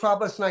kept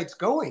Metropolis Nights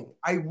going.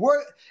 I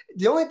worked.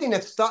 The only thing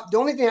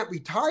that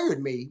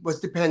retired me was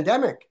the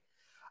pandemic.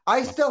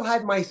 I still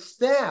had my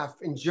staff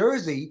in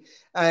Jersey,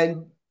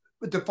 and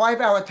with the 5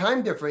 hour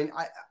time difference,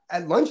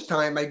 at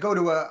lunchtime I go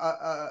to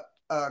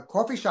a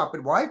coffee shop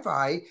with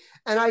Wi-Fi,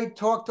 and I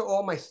talk to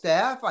all my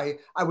staff. I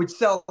would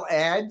sell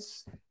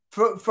ads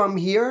from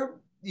here.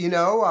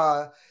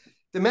 The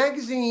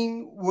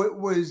magazine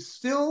was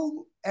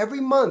still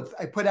every month.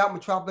 I put out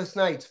Metropolis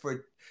Nights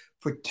for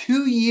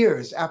 2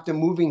 years after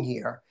moving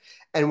here,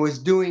 and was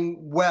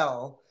doing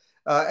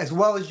as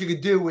well as you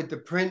could do with the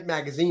print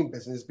magazine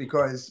business,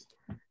 because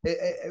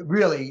it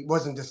really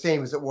wasn't the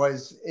same as it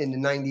was in the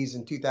 90s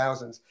and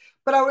 2000s.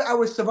 But I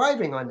was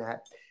surviving on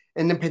that.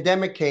 And the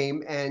pandemic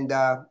came, and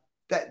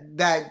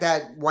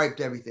that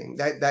wiped everything.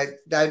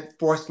 That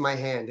forced my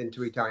hand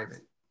into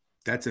retirement.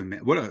 That's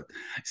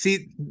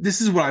see,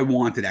 this is what I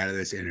wanted out of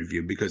this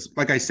interview, because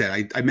like I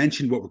said, I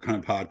mentioned what kind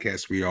of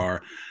podcast we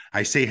are.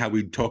 I say how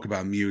we talk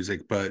about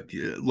music, but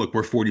look,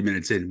 we're 40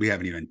 minutes in. We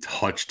haven't even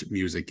touched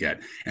music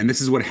yet. And this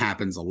is what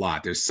happens a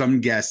lot. There's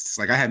some guests,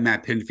 like I had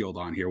Matt Pinfield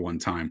on here one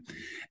time,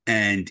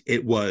 and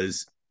it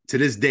was, to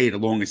this day, the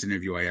longest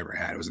interview I ever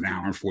had. It was an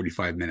hour and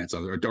 45 minutes.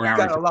 Or hour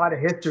got a lot of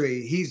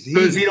history.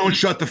 Because he don't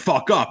shut the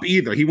fuck up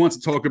either. He wants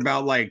to talk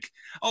about like,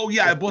 oh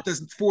yeah, I bought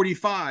this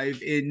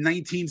 45 in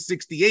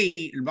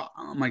 1968. And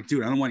I'm like,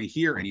 dude, I don't want to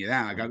hear any of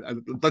that.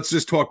 Let's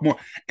just talk more.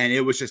 And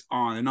it was just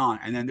on and on.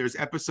 And then there's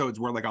episodes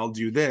where like I'll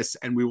do this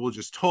and we will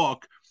just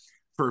talk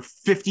for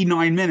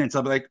 59 minutes.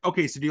 I'll be like,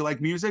 okay, so do you like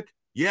music?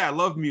 Yeah, I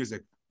love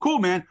music. Cool,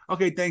 man.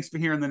 Okay, thanks for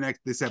hearing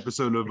this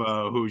episode of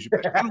Who's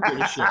Your Band. I don't give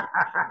a shit.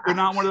 You're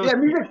not one of those.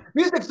 Yeah,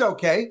 music's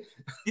okay.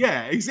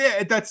 Yeah,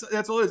 exactly. That's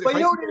all it is. But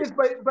you know what it is.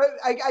 But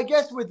I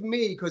guess with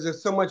me, because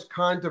there's so much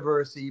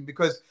controversy,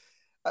 because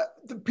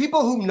the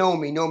people who know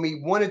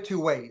me one of two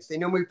ways. They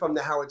know me from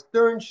the Howard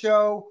Stern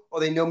show, or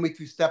they know me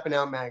through Stepping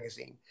Out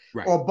magazine,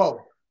 right. or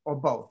both.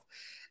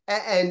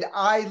 And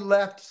I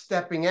left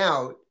Stepping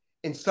Out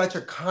in such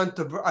a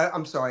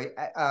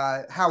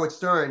Howard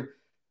Stern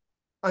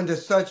under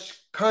such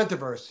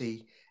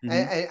controversy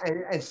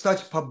and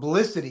such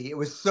publicity. It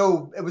was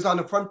on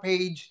the front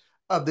page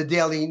of the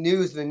Daily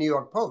News and the New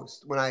York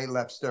Post when I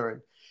left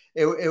Stern.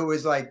 It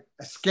was like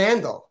a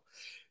scandal.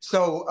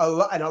 So a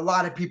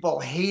lot of people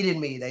hated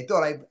me. They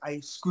thought I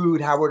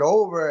screwed Howard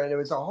over, and it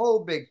was a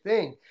whole big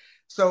thing.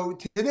 So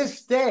to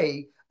this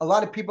day, a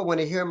lot of people, when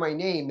they hear my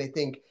name, they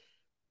think,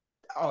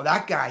 oh,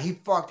 that guy, he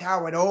fucked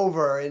Howard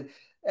over.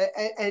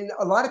 And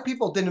a lot of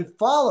people didn't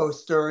follow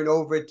Stern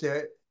over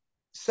to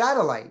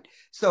satellite.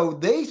 So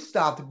they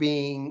stopped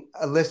being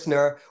a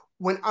listener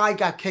when I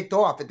got kicked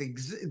off at the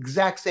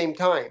exact same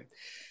time.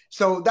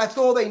 So that's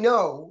all they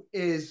know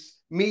is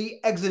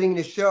me exiting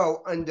the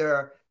show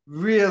under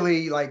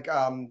really like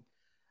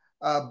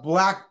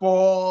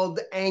blackballed,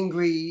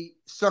 angry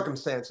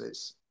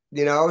circumstances,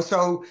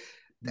 So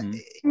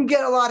you can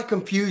get a lot of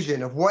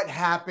confusion of what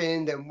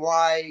happened and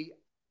why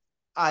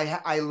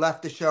I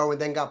left the show and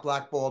then got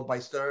blackballed by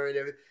Stern.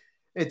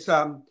 It's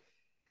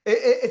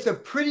a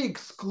pretty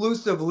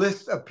exclusive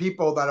list of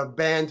people that are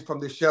banned from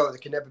the show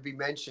that can never be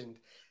mentioned.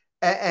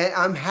 And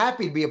I'm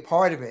happy to be a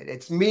part of it.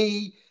 It's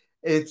me.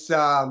 It's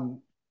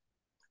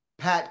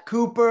Pat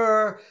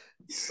Cooper.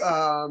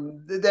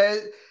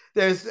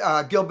 There's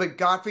Gilbert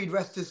Gottfried,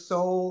 rest his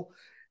soul.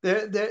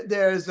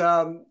 There's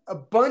a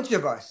bunch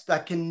of us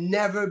that can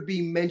never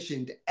be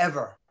mentioned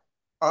ever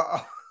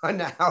on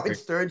the Howard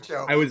Stern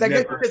show.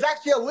 There's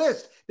actually a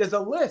list. There's a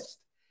list.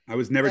 I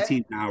was never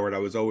Team Howard. I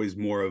was always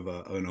more of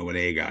an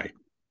O&A guy.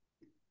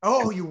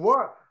 Oh, you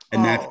were?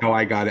 And that's how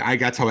I got it.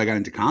 That's how I got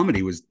into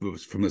comedy was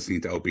from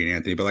listening to Opie and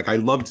Anthony. But like I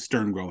loved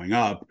Stern growing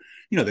up,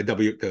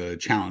 the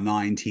Channel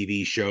 9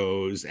 TV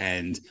shows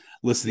and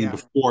listening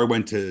before I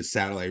went to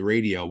satellite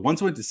radio.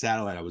 Once I went to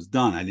satellite, I was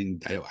done.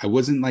 I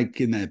wasn't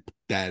like in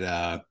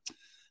that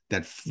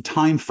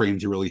time frame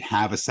to really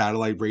have a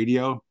satellite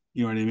radio.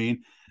 You know what I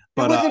mean?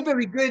 But it wasn't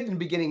very good in the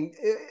beginning.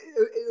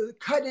 It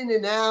cut in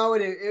and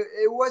out. And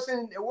it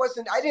wasn't.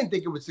 I didn't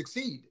think it would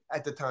succeed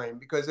at the time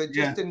because it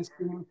just didn't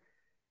seem.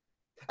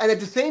 And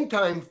at the same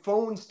time,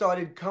 phones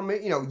started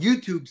coming.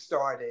 YouTube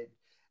started,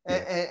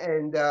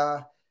 and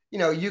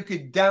you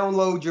could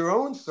download your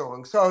own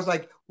songs. So I was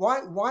like,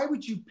 why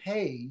would you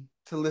pay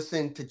to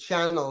listen to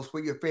channels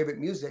with your favorite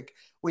music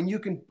when you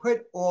can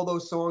put all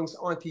those songs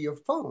onto your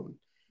phone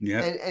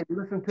and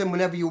listen to them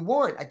whenever you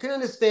want? I couldn't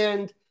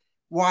understand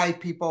why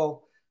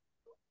people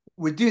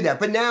would do that.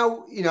 But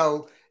now,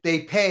 they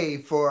pay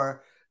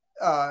for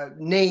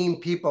name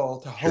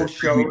people to host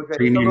shows.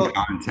 Premium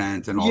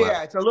content and all that.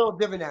 Yeah, it's a little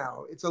different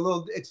now.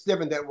 It's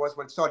different than it was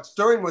when it started.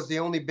 Stern was the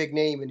only big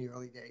name in the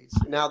early days.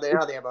 Now they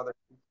have other.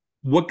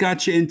 What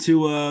got you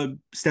into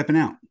Stepping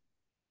Out?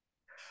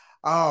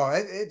 Oh,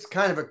 it's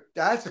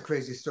that's a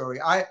crazy story.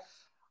 I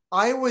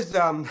was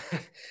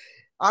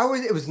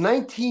it was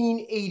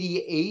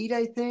 1988,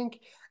 I think.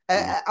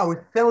 I was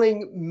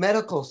selling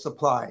medical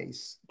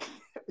supplies.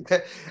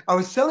 I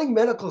was selling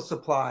medical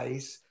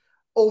supplies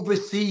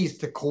overseas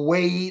to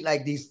Kuwait,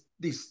 like these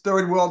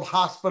third world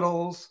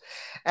hospitals.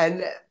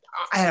 And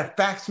I had a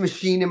fax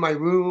machine in my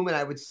room, and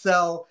I would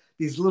sell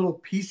these little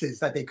pieces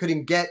that they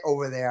couldn't get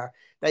over there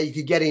that you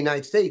could get in the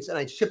United States, and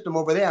I shipped them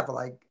over there for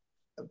like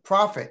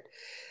profit.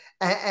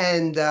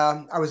 And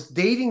I was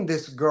dating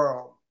this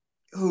girl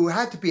who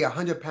had to be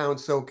 100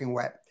 pounds soaking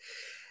wet.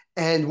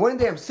 And one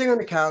day I'm sitting on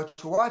the couch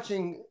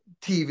watching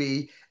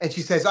TV, and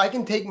she says, I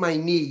can take my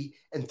knee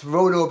and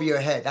throw it over your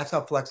head. That's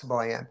how flexible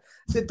I am.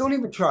 I said, don't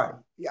even try.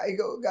 I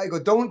go,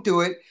 don't do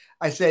it.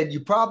 I said,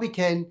 you probably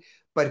can,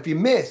 but if you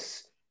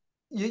miss,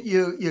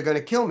 you're going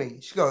to kill me.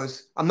 She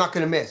goes, I'm not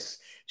going to miss.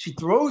 She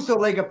throws her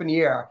leg up in the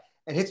air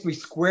and hits me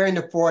square in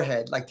the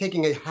forehead, like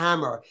taking a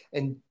hammer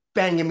and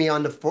banging me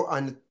on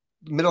the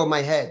middle of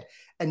my head,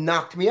 and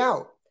knocked me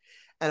out.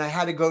 And I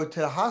had to go to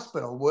the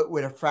hospital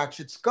with a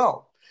fractured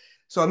skull.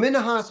 So I'm in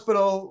the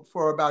hospital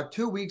for about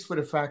 2 weeks with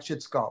a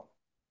fractured skull.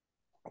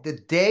 The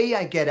day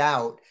I get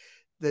out,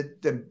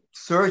 the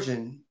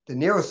surgeon, the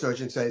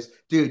neurosurgeon says,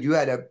 dude, you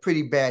had a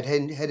pretty bad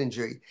head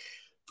injury.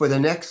 For the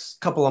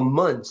next couple of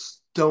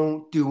months,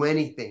 don't do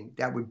anything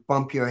that would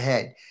bump your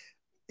head.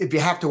 If you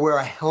have to wear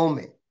a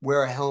helmet,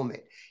 wear a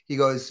helmet. He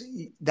goes,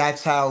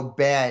 that's how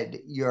bad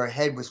your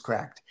head was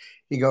cracked.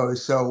 He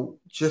goes, so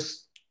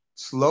just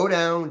slow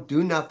down,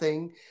 do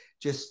nothing,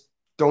 just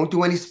don't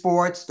do any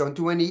sports, don't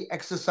do any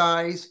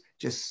exercise,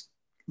 just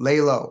lay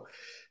low.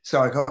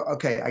 So I go,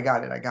 okay, I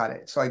got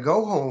it. So I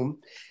go home,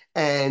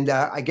 and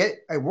I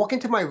walk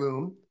into my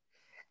room,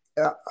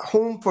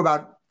 home for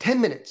about 10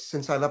 minutes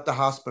since I left the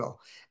hospital,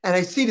 and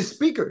I see the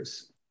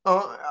speakers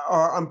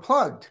are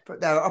unplugged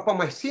that are up on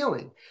my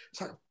ceiling.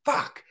 So like,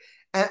 fuck.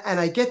 And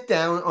I get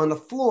down on the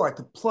floor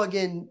to plug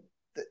in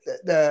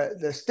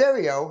the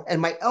stereo,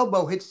 and my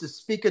elbow hits the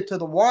speaker to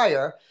the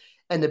wire,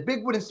 and the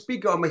big wooden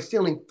speaker on my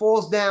ceiling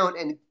falls down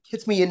and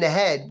hits me in the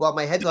head while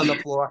my head's on the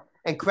floor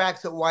and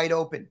cracks it wide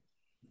open.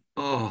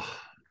 Oh.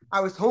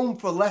 I was home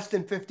for less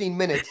than 15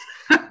 minutes,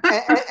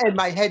 and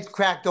my head's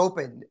cracked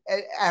open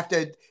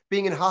after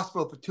being in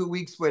hospital for 2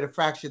 weeks with a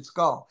fractured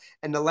skull.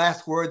 And the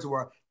last words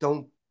were,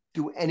 don't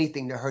do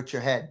anything to hurt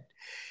your head.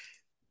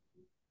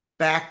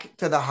 Back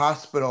to the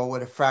hospital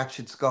with a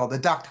fractured skull. The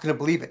doctor couldn't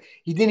believe it.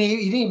 He didn't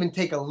even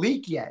take a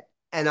leak yet,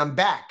 and I'm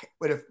back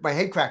with my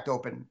head cracked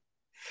open.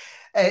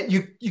 And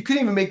you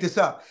couldn't even make this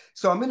up.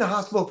 So I'm in the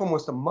hospital for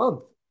almost a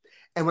month.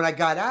 And when I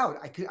got out,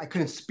 I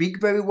couldn't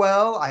speak very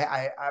well.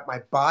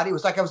 My body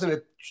was like I was in a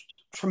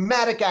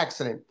traumatic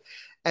accident.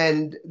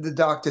 And the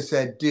doctor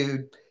said,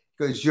 dude,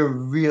 because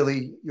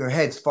your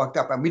head's fucked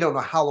up, and we don't know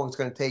how long it's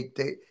going to take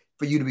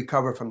for you to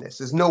recover from this.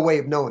 There's no way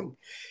of knowing.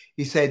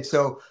 He said,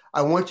 so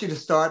I want you to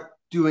start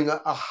doing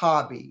a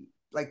hobby,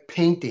 like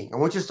painting. I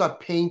want you to start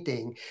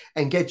painting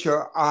and get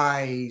your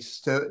eyes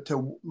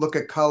to look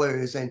at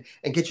colors, and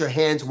get your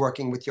hands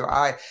working with your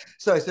eye.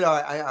 So I said, all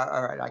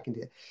right, I can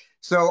do it.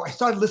 So I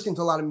started listening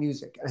to a lot of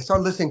music, and I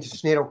started listening to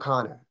Sinead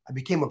O'Connor. I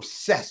became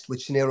obsessed with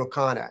Sinead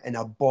O'Connor and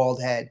her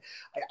bald head.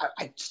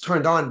 I just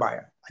turned on by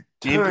her.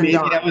 Maybe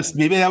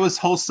that was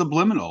whole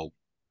subliminal.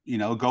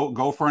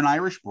 Go for an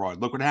Irish broad.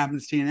 Look what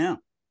happens to you now.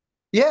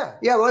 Yeah.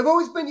 Well, I've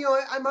always been,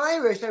 I'm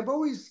Irish. I've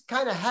always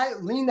kind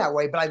of leaned that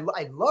way, but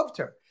I loved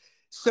her.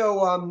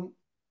 So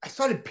I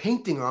started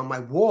painting her on my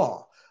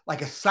wall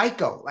like a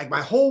psycho. Like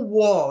my whole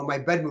wall in my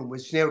bedroom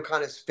was Sinead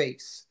O'Connor's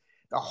face,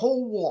 the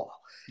whole wall.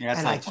 Yeah,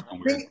 that's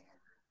weird.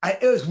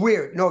 It was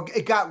weird. No,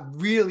 it got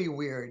really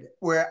weird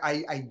where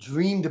I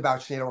dreamed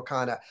about Sinead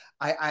O'Connor.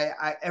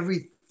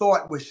 Every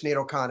thought was Sinead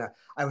O'Connor.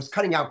 I was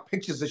cutting out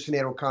pictures of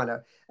Sinead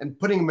O'Connor and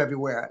putting them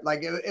everywhere.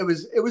 Like it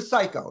was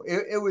psycho.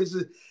 It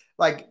was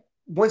like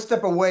one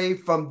step away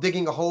from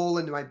digging a hole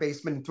into my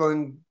basement and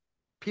throwing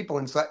people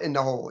inside in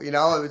the hole. It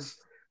was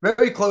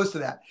very close to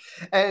that.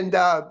 And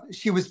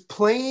she was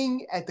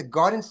playing at the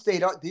Garden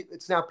State Art.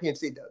 It's now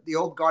PNC, the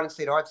old Garden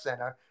State Art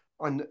Center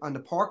on the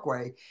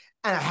Parkway,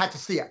 and I had to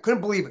see her. I couldn't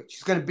believe it.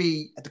 She's going to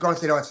be at the Garden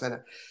State Art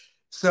Center.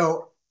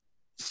 So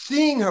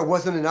seeing her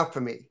wasn't enough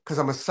for me because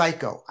I'm a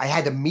psycho. I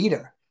had to meet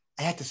her.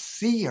 I had to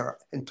see her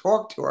and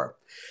talk to her.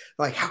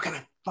 Like, how can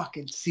I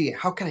fucking see her?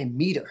 How can I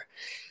meet her?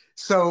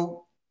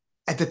 So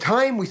at the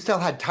time, we still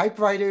had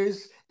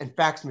typewriters and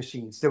fax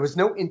machines. There was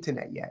no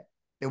internet yet.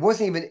 There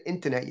wasn't even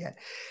internet yet.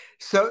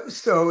 So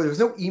there was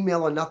no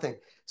email or nothing.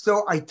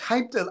 So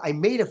I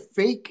made a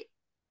fake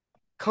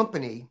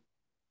company,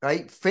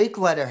 right? Fake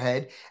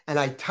letterhead. And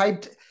I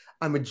typed,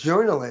 I'm a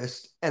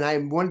journalist and I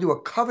want to do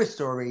a cover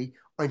story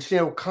on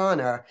Sinead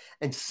O'Connor,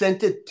 and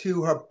sent it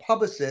to her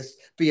publicist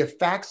via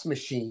fax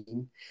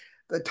machine,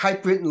 the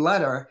typewritten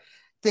letter,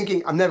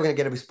 thinking I'm never going to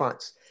get a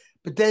response.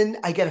 But then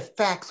I get a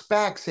fax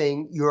back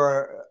saying,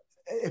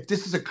 if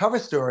this is a cover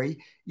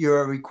story,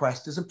 your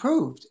request is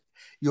approved.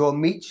 You'll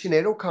meet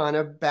Sinead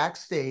O'Connor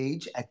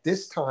backstage at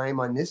this time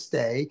on this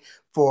day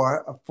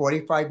for a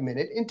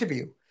 45-minute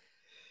interview.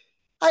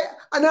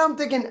 And now I'm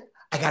thinking,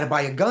 I got to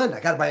buy a gun. I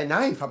got to buy a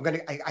knife. I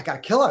got to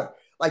kill her.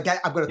 Like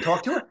that, I'm going to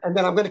talk to her, and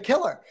then I'm going to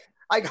kill her.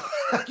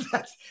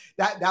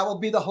 That will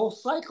be the whole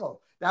cycle.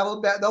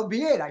 That'll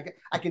be it.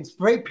 I can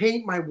spray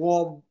paint my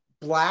wall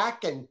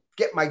black and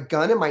get my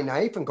gun and my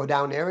knife and go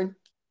down there and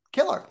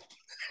kill her.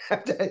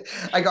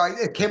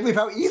 I can't believe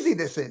how easy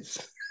this is.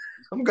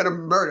 I'm going to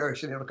murder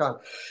Sinead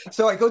O'Connor.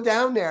 So I go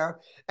down there,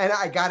 and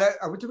I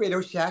went to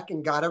Radio Shack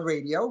and got a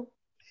radio,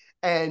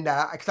 And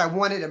because I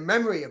wanted a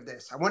memory of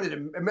this, I'm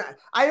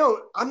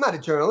not a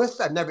journalist.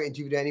 I've never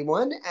interviewed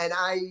anyone, and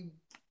I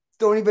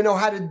don't even know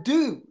how to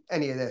do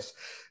any of this.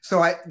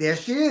 So there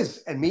she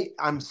is, and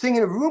I'm sitting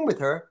in a room with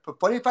her for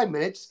 45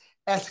 minutes,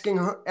 asking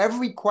her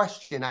every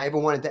question I ever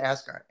wanted to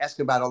ask her,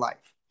 asking about her life.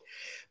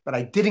 But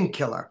I didn't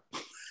kill her.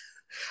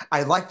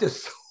 I liked her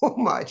so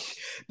much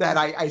that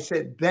I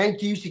said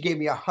thank you. She gave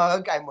me a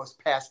hug. I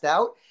almost passed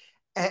out,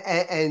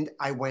 and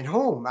I went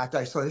home after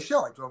I saw the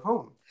show. I drove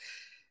home.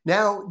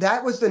 Now,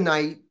 that was the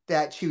night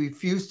that she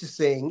refused to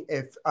sing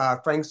if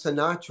Frank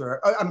Sinatra,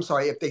 I'm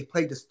sorry, if they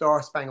played the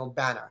Star Spangled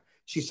Banner.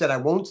 She said, I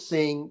won't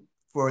sing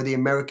for the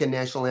American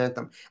national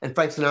anthem. And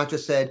Frank Sinatra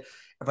said,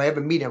 if I ever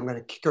meet her, I'm going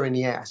to kick her in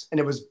the ass. And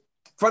it was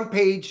front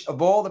page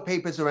of all the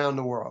papers around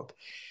the world.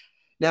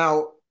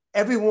 Now,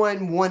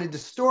 everyone wanted the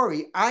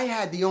story. I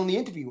had the only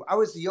interview. I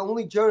was the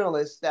only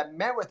journalist that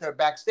met with her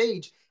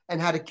backstage and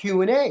had a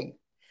Q&A.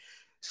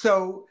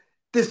 So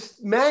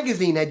this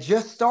magazine had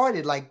just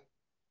started like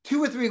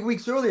 2 or 3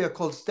 weeks earlier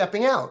called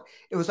Stepping Out.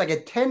 It was like a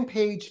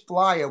 10-page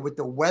flyer with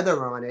the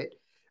weather on it,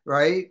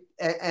 right?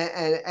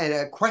 And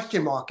a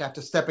question mark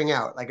after stepping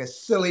out, like a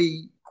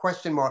silly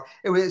question mark.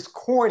 It was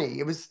corny.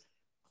 It was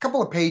a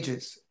couple of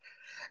pages.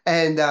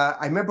 And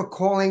I remember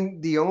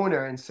calling the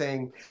owner and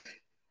saying,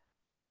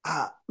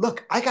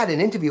 look, I got an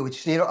interview with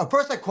Sinead. At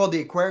first I called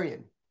the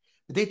Aquarian,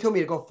 but they told me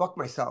to go fuck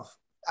myself.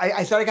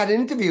 I said, I got an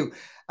interview.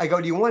 I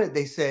go, do you want it?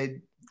 They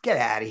said, get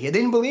out of here. They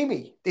didn't believe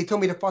me. They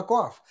told me to fuck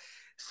off.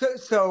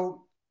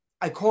 So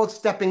I called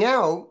Stepping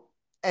Out,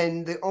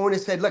 and the owner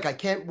said, look, I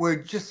can't, we're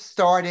just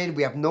started.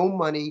 We have no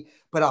money,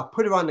 but I'll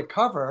put it on the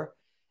cover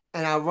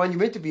and I'll run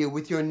your interview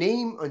with your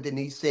name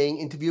underneath saying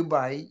interview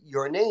by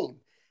your name.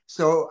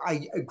 So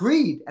I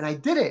agreed and I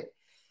did it.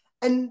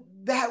 And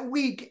that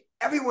week,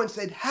 everyone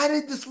said, how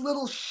did this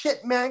little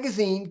shit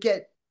magazine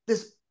get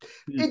this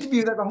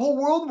interview that the whole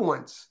world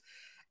wants?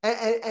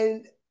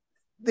 And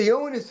the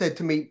owner said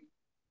to me,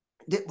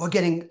 we're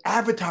getting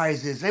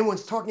advertisers.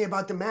 Everyone's talking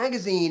about the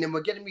magazine, and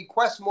we're getting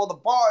requests from all the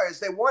bars.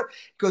 They want.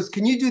 He goes,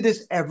 can you do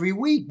this every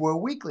week? We're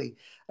weekly.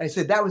 I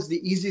said that was the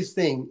easiest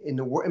thing in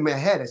my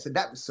head. I said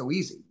that was so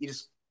easy. You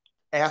just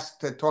ask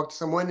to talk to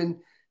someone, and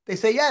they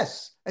say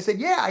yes. I said,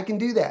 yeah, I can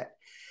do that.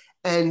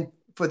 And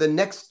for the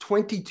next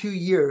 22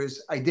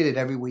 years, I did it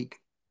every week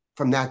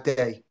from that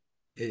day.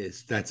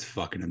 That's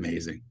fucking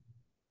amazing.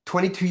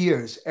 22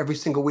 years, every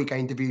single week, I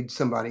interviewed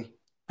somebody.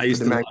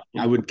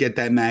 I would get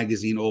that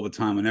magazine all the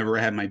time. Whenever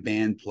I had my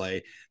band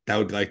play, that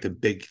would be like the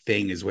big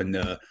thing is when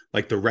the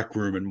Rec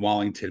Room in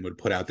Wallington would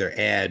put out their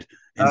ad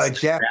and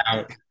Jeff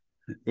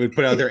would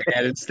put out their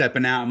ad and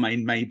Stepping Out.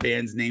 And my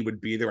band's name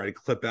would be there. I'd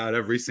clip out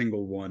every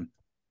single one.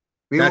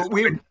 Well,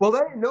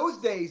 in those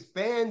days,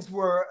 bands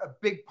were a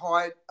big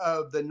part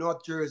of the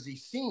North Jersey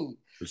scene.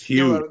 It was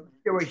huge.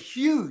 They were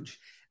huge,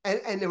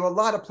 and there were a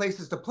lot of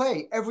places to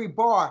play. Every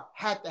bar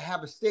had to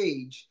have a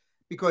stage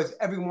because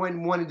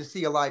everyone wanted to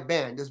see a live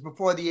band. It was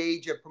before the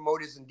age of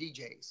promoters and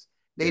DJs.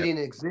 They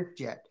didn't exist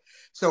yet.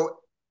 So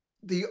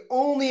the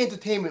only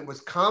entertainment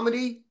was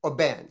comedy or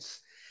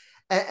bands.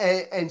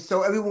 And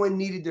so everyone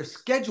needed their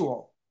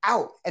schedule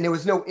out, and there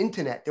was no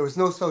internet. There was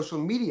no social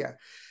media.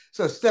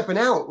 So Stepping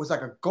Out was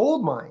like a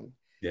gold mine.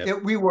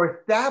 Yep. We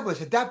were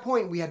established. At that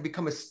point, we had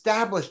become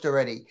established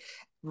already,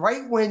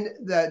 right when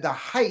the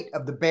height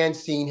of the band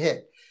scene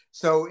hit.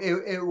 So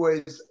it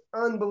was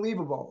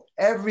unbelievable.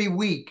 Every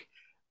week,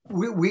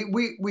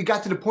 we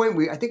got to the point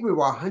where I think we were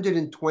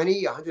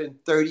 120,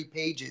 130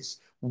 pages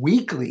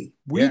weekly.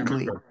 Yeah,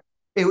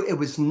 it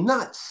was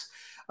nuts.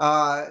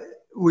 It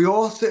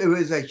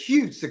was a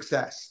huge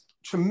success,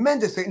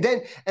 tremendous.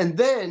 And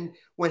then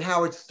when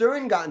Howard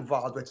Stern got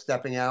involved with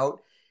Stepping Out,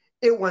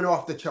 it went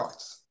off the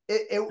charts.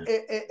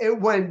 It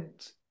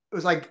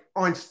was like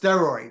on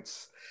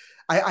steroids.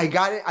 I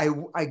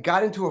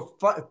got into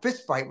a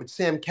fist fight with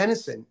Sam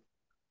Kinison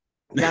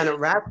down at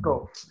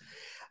Rascals.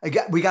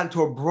 We got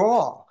into a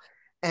brawl,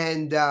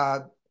 and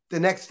the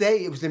next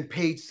day it was in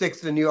page 6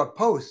 of the New York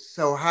Post.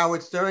 So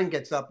Howard Stern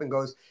gets up and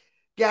goes,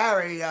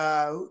 Gary,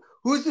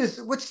 who's this?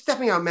 What's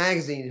Stepping Out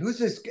magazine? Who's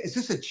this? Is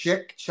this a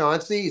chick,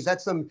 Chauncey? Is that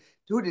some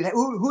dude?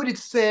 Who did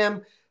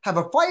Sam have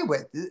a fight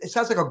with? It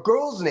sounds like a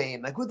girl's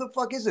name. Like, who the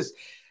fuck is this?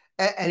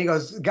 And he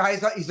goes,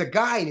 guys, he's a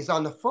guy and he's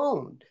on the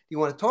phone. Do you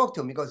want to talk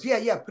to him? He goes,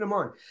 yeah, put him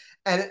on.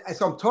 And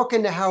so I'm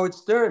talking to Howard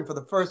Stern for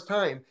the first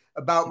time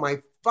about my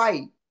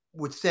fight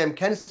with Sam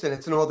Kinison.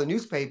 It's in all the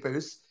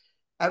newspapers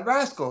at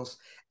Rascals.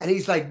 And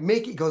he's like,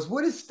 he goes,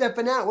 what is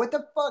Stepping Out? What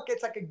the fuck?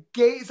 It's like a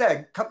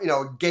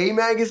gay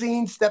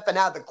magazine, Stepping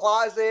Out the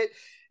Closet.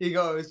 He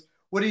goes,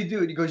 what do you do?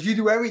 And he goes, you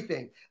do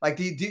everything. Like,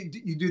 you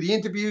do the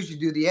interviews, you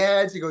do the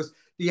ads. He goes,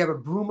 do you have a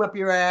broom up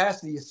your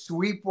ass? And you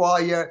sweep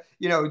while you're,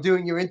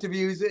 doing your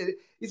interviews?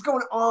 He's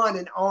going on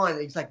and on.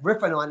 He's like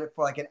riffing on it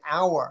for like an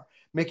hour,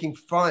 making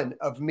fun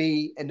of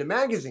me and the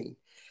magazine.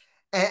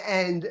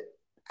 And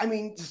I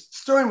mean,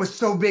 Stern was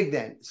so big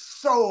then,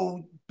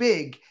 so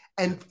big.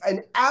 And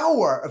an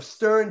hour of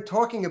Stern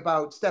talking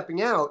about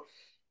Stepping Out,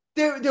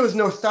 there was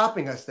no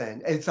stopping us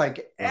then. It's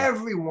like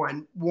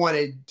everyone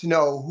wanted to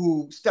know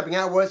who Stepping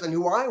Out was and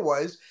who I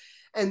was.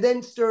 And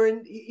then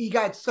Stern, he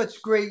got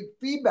such great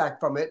feedback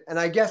from it. And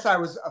I guess I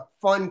was a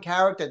fun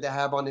character to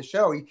have on the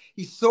show.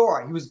 He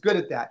saw, he was good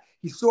at that.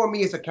 He saw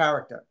me as a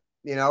character,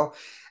 you know?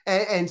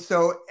 And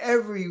so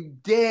every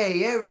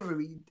day,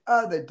 every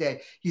other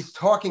day, he's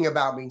talking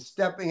about me,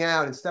 stepping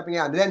out and stepping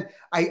out. And then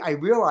I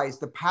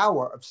realized the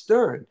power of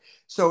Stern.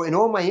 So in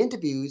all my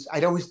interviews,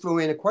 I'd always throw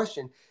in a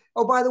question.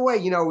 Oh, by the way,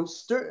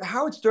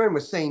 Howard Stern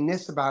was saying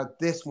this about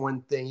this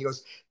one thing. He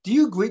goes, "Do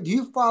you agree? Do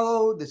you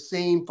follow the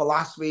same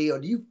philosophy, or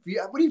what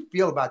do you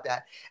feel about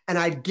that?" And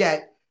I'd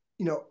get,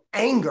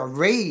 anger,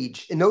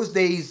 rage. In those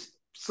days,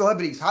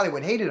 celebrities,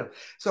 Hollywood hated him.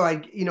 So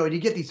you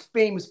get these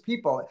famous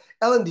people,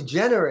 Ellen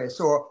DeGeneres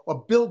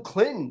or Bill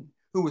Clinton,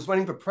 who was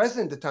running for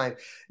president at the time.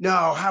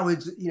 No,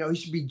 Howard's, he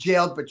should be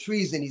jailed for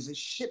treason. He's a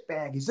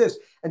shitbag. He's this.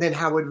 And then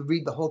Howard would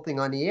read the whole thing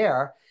on the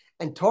air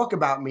and talk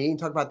about me and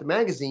talk about the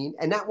magazine.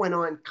 And that went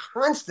on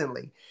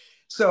constantly.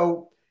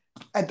 So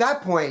at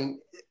that point,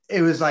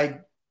 it was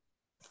like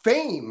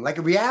fame, like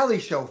a reality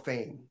show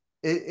fame.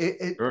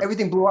 Sure.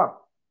 Everything blew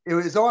up. It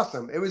was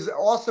awesome. It was an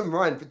awesome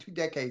run for 2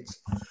 decades.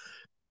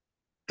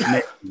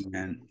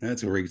 Man,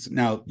 that's great.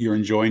 Now you're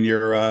enjoying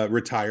your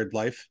retired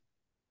life.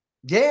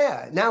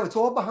 Yeah, now it's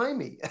all behind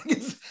me.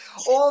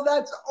 All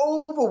that's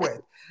over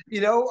with.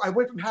 I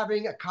went from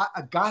having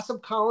a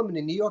gossip column in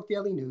the New York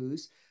Daily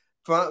News,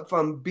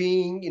 from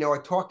being, a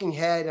talking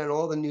head on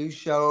all the news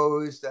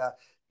shows,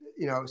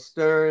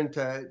 Stern,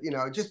 to,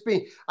 just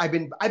being. I've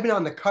been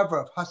on the cover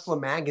of Hustler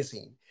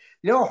magazine.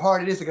 You know how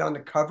hard it is to get on the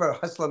cover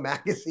of Hustler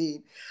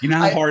magazine. You know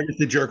how I, hard it is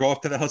to jerk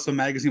off to the Hustle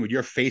magazine with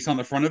your face on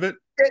the front of it?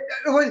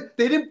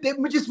 they didn't. They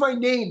just my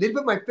name. They didn't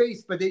put my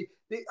face, but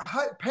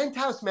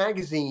Penthouse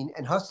magazine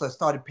and Hustler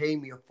started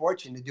paying me a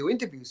fortune to do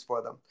interviews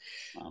for them,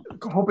 Wow.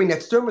 hoping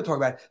that Stern would talk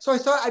about it. So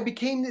I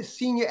became the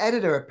senior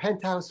editor at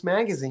Penthouse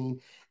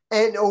magazine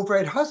and over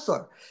at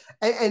Hustler,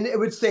 and it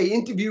would say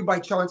interviewed by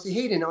Chauncey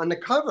Hayden on the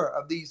cover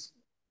of these,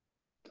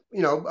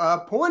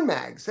 porn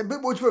mags,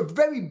 which were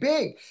very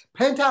big.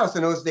 Penthouse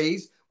in those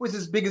days was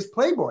as big as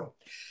Playboy.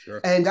 Sure.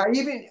 And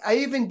I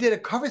even did a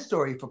cover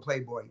story for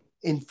Playboy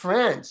in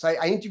France.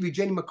 I interviewed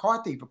Jenny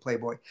McCarthy for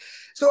Playboy.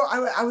 So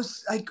I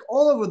was like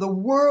all over the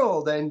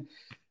world, and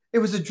it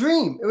was a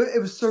dream. It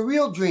was a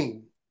surreal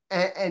dream.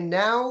 And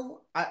now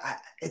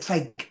it's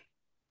like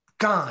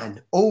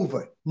gone,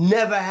 over,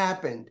 never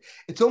happened.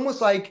 It's almost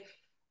like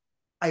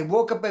I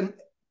woke up and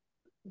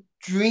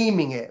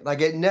dreaming it, like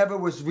it never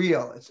was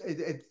real.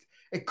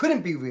 It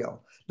couldn't be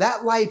real.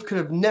 That life could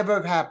have never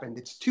have happened.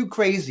 It's too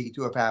crazy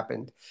to have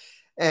happened.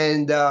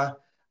 And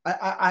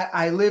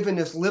I live in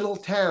this little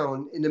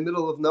town in the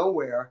middle of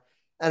nowhere,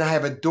 and I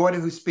have a daughter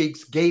who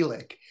speaks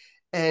Gaelic,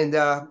 and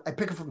I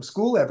pick her from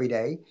school every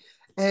day,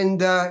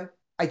 and I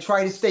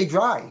try to stay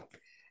dry,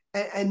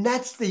 and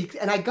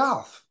I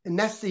golf, and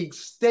that's the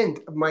extent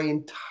of my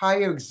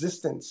entire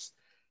existence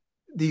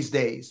these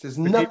days. There's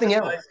But do you nothing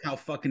else. realize how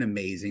fucking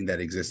amazing that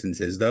existence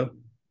is, though?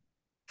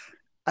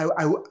 I,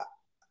 I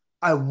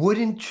I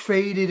wouldn't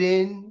trade it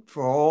in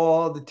for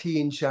all the tea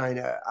in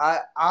China.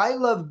 I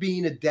love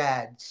being a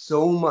dad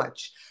so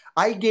much.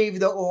 I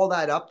gave all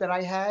that up that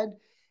I had,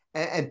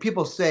 and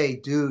people say,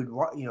 "Dude,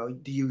 what,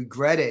 do you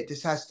regret it?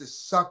 This has to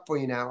suck for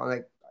you now." I'm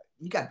like,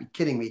 "You got to be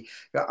kidding me."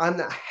 I'm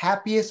the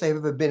happiest I've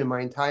ever been in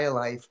my entire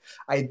life.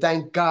 I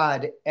thank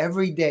God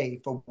every day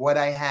for what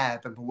I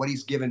have and for what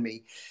He's given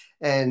me.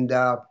 And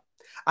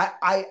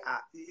I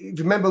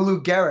remember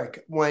Lou Gehrig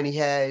when he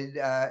had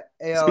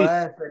Speak.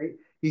 ALS.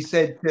 He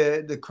said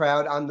to the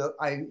crowd,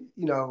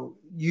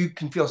 you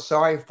can feel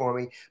sorry for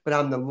me, but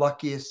I'm the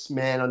luckiest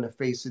man on the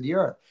face of the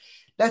earth."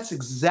 That's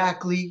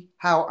exactly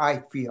how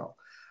I feel.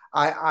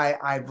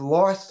 I've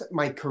lost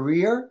my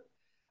career.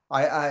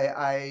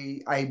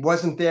 I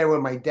wasn't there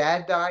when my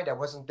dad died. I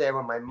wasn't there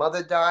when my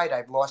mother died.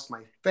 I've lost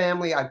my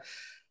family.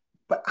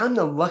 But I'm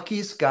the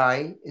luckiest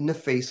guy in the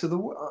face of the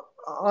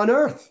on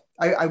earth.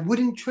 I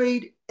wouldn't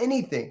trade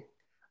anything.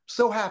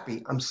 So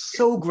happy. I'm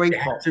so You have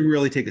grateful. to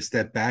really take a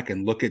step back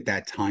and look at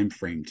that time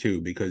frame too,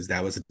 because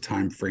that was a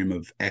time frame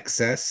of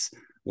excess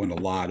when a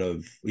lot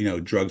of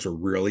drugs were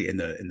really in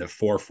the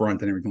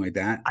forefront and everything like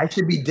that. I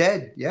should be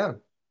dead. Yeah.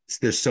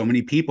 There's so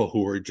many people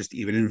who are just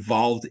even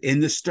involved in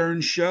the Stern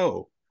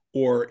show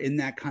or in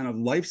that kind of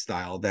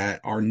lifestyle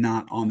that are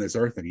not on this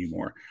earth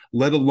anymore,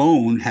 let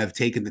alone have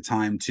taken the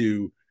time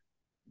to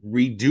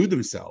redo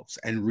themselves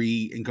and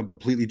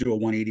completely do a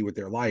 180 with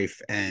their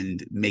life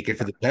and make it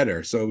for the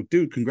better. So,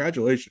 dude,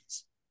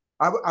 congratulations.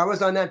 I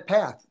was on that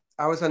path.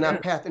 I was on Yeah.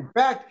 that path.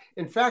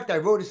 In fact, I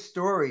wrote a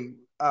story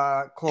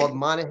called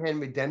Monahan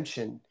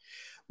Redemption,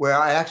 where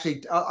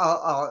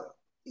I'll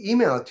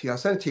email it to you. I'll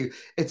send it to you.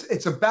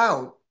 It's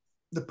about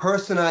the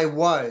person I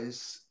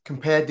was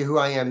compared to who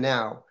I am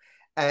now.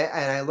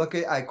 And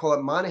I call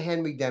it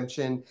Monahan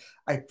Redemption.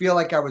 I feel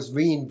like I was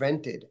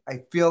reinvented.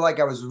 I feel like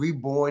I was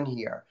reborn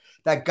here,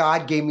 that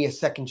God gave me a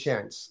second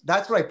chance.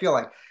 That's what I feel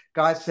like.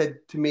 God said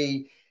to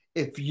me,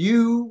 if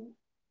you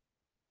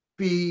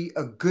be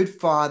a good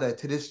father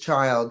to this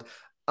child,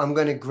 I'm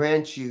going to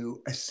grant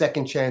you a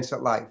second chance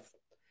at life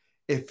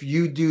if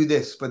you do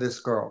this for this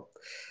girl.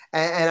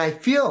 and I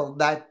feel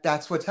that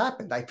that's what's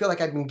happened. I feel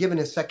like I've been given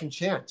a second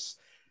chance.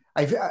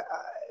 I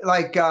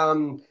like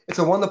it's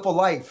a wonderful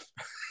life.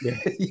 Yeah.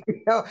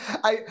 You know,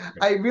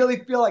 I really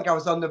feel like I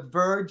was on the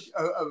verge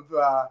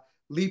of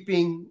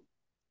leaping,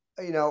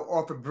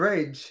 off a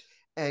bridge,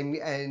 and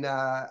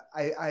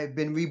I've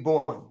been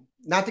reborn.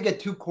 Not to get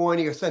too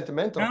corny or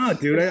sentimental, No,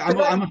 dude, but, I'm but a,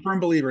 that, I'm a firm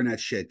believer in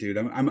that shit, dude.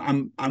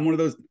 I'm one of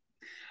those.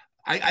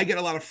 I get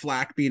a lot of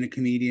flack being a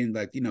comedian,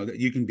 like that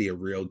you can be a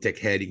real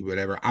dickhead,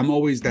 whatever. I'm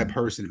always that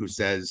person who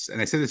says,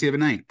 and I said this the other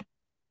night.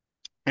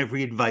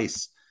 Every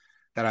advice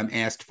that I'm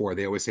asked for,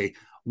 they always say,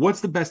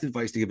 "What's the best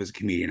advice to give as a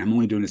comedian?" I'm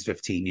only doing this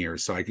 15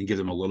 years, so I can give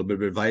them a little bit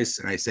of advice,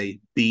 and I say,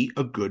 "Be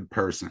a good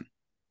person."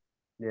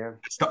 yeah,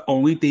 It's the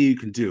only thing you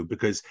can do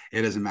because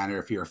it doesn't matter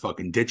if you're a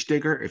fucking ditch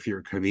digger, if you're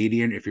a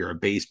comedian, if you're a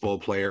baseball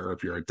player, or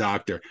if you're a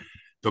doctor.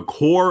 The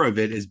core of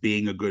it is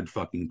being a good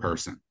fucking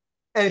person.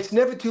 and it's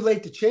never too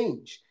late to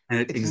change.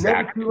 It's never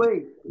Exactly. too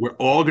late. We're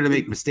all going to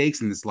make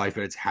mistakes in this life,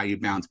 and it's how you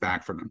bounce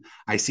back from them.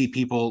 I see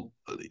people.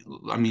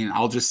 I mean,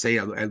 I'll just say,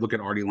 I look at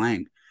Artie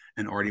Lang,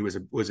 and Artie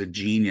was a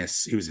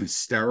genius. He was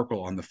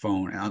hysterical on the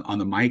phone, on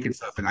the mic and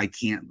stuff, and I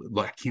can't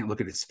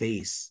look at his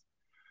face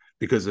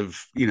because of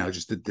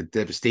just the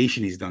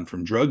devastation he's done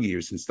from drug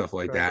use and stuff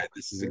like Right. that.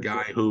 This is a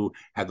guy who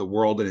had the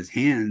world in his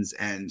hands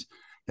and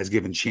has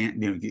given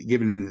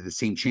the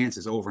same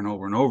chances over and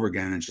over and over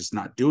again, and just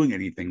not doing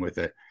anything with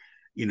it.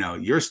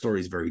 Your story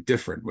is very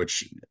different,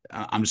 which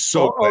I'm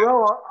so glad.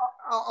 Although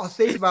I'll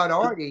say about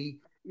Artie,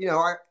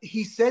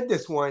 he said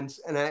this once,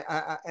 and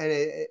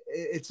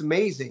it's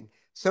amazing.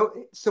 So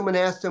someone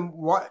asked him,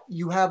 "What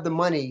you have the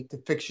money to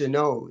fix your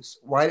nose?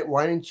 Why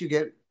didn't you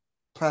get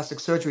plastic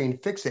surgery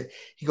and fix it?"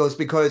 He goes,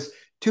 "Because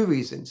two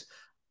reasons.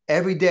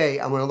 Every day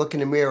I'm going to look in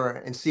the mirror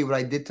and see what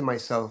I did to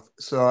myself,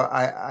 so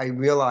I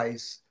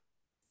realize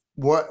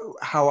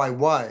how I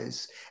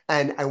was,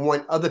 and I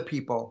want other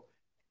people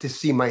to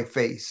see my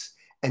face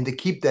and to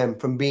keep them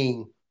from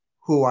being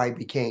who I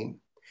became."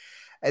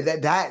 And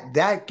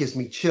that gives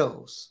me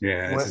chills.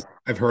 Yeah, When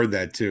I've heard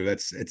that too.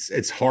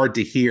 It's hard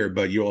to hear,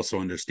 but you also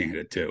understand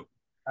it too.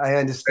 I That's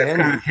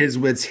understand kind it.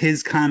 of it's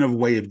his kind of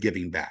way of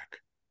giving back.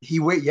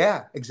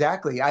 Yeah,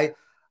 exactly.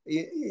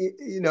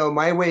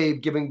 My way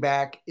of giving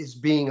back is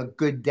being a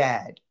good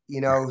dad.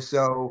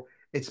 So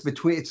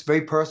it's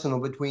very personal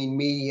between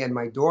me and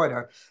my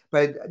daughter,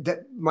 but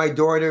my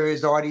daughter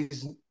is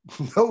Artie's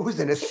nose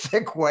in a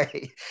sick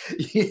way.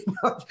 She's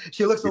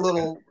a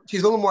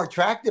little more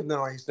attractive than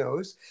Artie's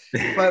nose,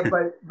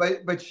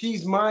 but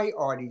she's my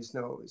Artie's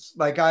nose.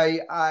 Like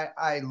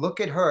I look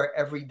at her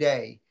every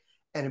day,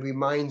 and it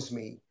reminds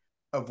me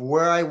of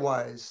where I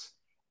was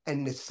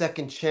and the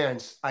second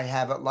chance I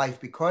have at life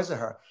because of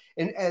her.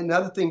 And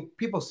another thing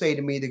people say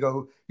to me, they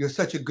go, "You're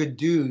such a good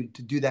dude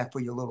to do that for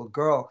your little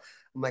girl."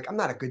 I'm like, "I'm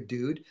not a good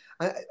dude."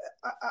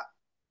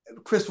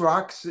 Chris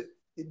Rock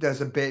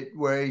does a bit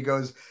where he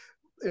goes,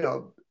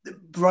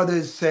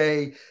 brothers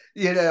say,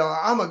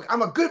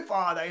 I'm a good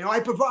father. I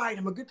provide.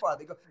 I'm a good father.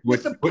 They go,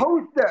 What?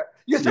 you're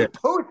Yeah,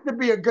 supposed to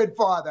be a good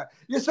father.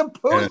 You're yeah.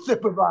 supposed to What do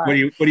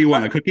provide. you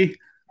want? A cookie?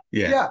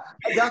 Yeah.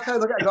 Yeah, that's how I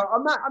look at it. I go,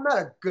 I'm not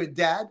a good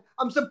dad.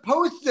 I'm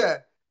supposed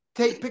to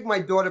pick my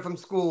daughter from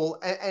school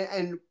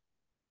and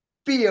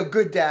be a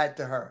good dad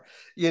to her.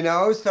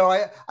 So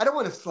I don't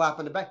want to slap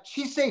on the back.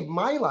 She saved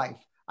my life.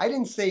 I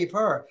didn't save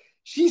her.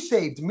 She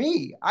saved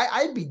me.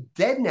 I'd be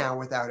dead now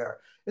without her.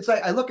 It's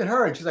like I look at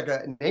her and she's like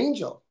an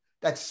angel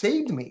that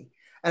saved me.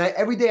 And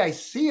every day I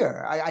see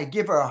her, I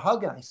give her a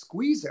hug and I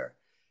squeeze her.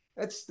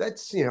 That's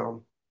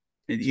And,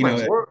 it's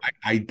my word.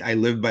 I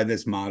live by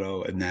this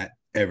motto, and that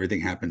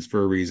everything happens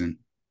for a reason.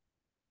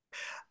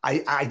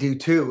 I do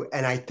too.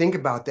 And I think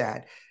about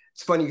that.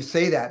 It's funny you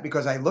say that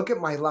because I look at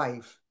my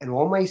life and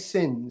all my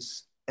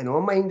sins and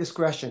all my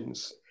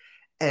indiscretions,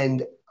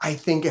 and I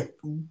think if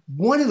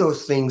one of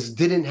those things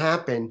didn't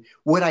happen,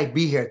 would I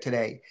be here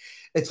today?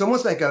 It's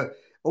almost like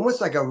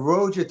a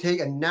road you take,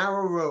 a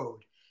narrow road,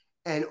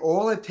 and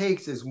all it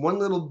takes is one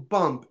little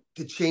bump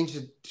to change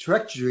the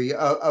trajectory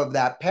of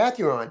that path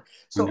you're on.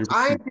 So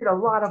I 100%. did a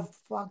lot of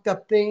fucked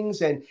up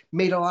things and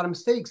made a lot of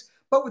mistakes.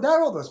 But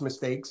without all those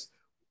mistakes,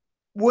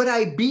 would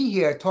I be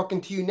here talking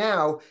to you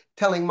now,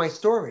 telling my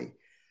story?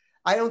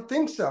 I don't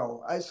think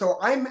so.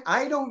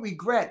 I don't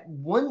regret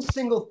one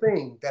single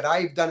thing that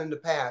I've done in the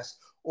past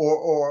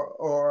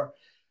or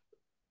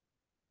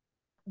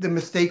the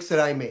mistakes that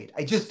I made.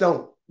 I just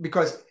don't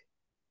because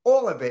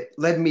all of it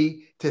led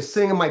me to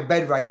sitting in my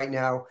bed right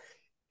now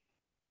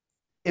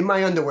in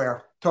my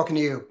underwear talking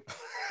to you.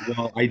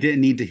 Well, I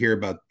didn't need to hear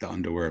about the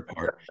underwear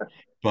part.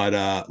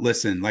 But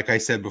listen, like I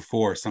said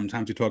before,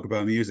 sometimes we talk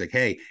about music.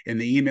 Hey, in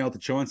the email to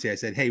Chauncey, I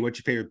said, "Hey, what's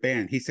your favorite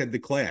band?" He said The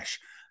Clash.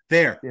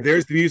 Yeah.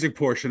 There's the music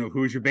portion of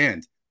Who's Your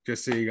Band,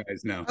 just so you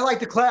guys know. I like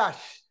the Clash.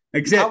 How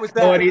Exit. was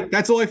All I that? need.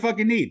 That's all I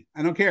fucking need.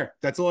 I don't care.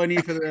 That's all I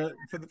need for the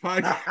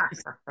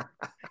podcast.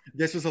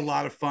 This was a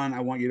lot of fun.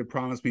 I want you to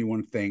promise me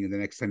one thing, and the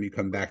next time you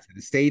come back to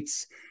the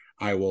States,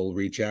 I will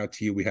reach out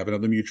to you. We have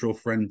another mutual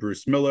friend,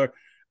 Bruce Miller.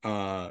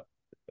 Uh,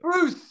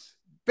 Bruce,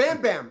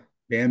 Bam Bam.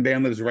 Bam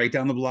Bam lives right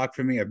down the block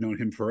from me. I've known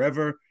him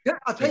forever. Yeah,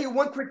 I'll tell you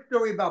one quick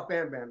story about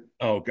Bam Bam.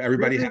 Oh,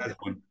 everybody This has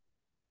one.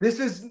 this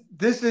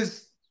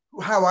is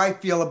how I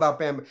feel about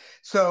Bam Bam.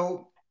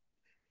 So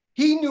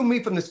he knew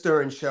me from the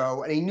Stern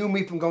Show, and he knew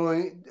me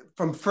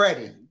from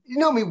Freddie. He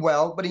knew me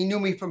well, but he knew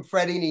me from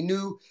Freddie, and he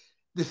knew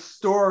the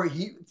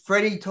story.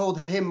 Freddie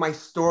told him my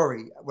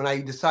story when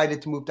I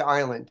decided to move to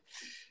Ireland.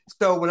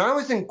 So when I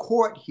was in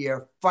court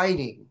here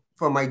fighting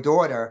for my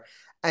daughter,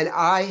 and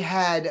I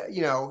had,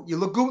 you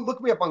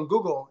look me up on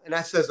Google, and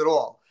that says it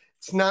all.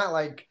 It's not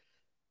like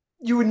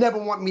you would never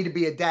want me to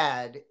be a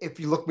dad if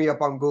you look me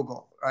up on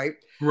Google, right?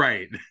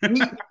 Right.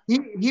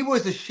 He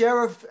was the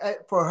sheriff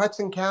for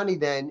Hudson County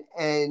then,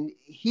 and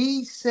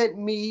he sent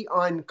me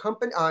on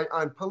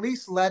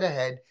police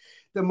letterhead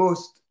the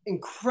most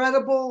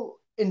incredible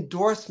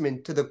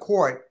endorsement to the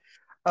court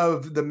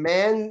of the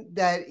man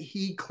that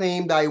he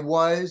claimed I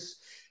was,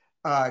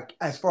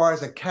 as far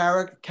as a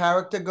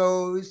character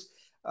goes.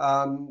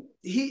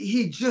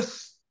 He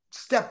just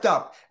stepped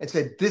up and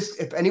said, "This,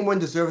 if anyone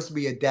deserves to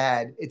be a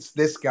dad, it's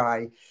this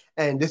guy."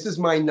 And this is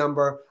my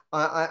number.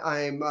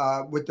 I'm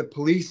with the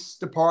police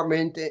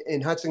department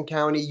in Hudson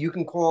County. You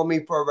can call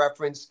me for a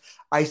reference.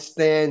 I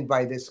stand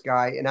by this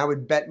guy, and I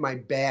would bet my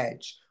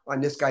badge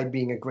on this guy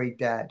being a great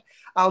dad.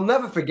 I'll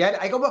never forget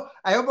it.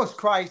 I almost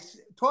cry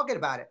talking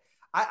about it.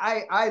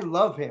 I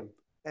love him,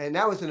 and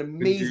that was an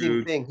amazing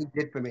Dude. thing he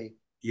did for me.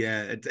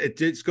 Yeah, it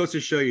just goes to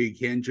show you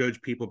can't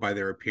judge people by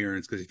their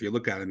appearance, because if you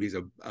look at him, he's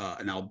an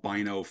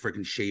albino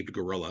freaking shaved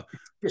gorilla,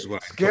 which is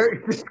what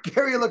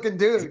Scary looking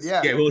dude.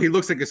 Yeah, yeah. Well, he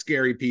looks like a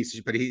scary piece,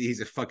 but he's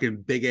a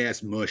fucking big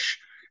ass mush,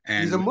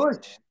 and he's a mush.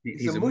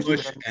 he's a mush,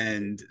 mush, man.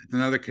 and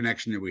another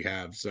connection that we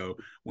have. So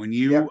when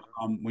Yeah.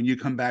 you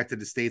come back to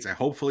the States,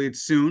 hopefully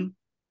it's soon.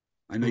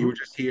 I know you were Mhm.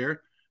 just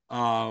here.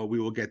 We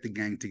will get the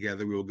gang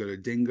together. We will go to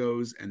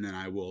Dingo's, and then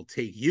I will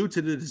take you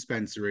to the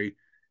dispensary,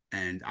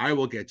 and I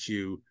will get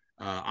you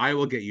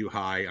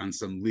high on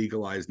some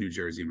legalized New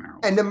Jersey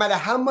marijuana. And no matter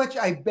how much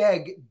I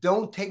beg,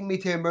 don't take me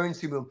to the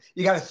emergency room.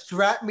 You got to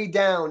strap me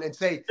down and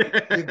say,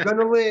 "You're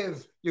gonna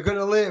live. You're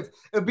gonna live."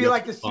 It'll be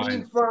like the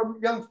scene from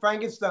Young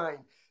Frankenstein.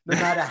 No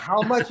matter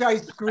how much I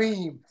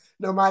scream,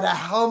 no matter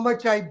how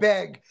much I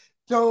beg,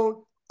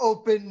 don't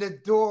open the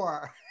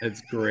door.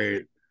 That's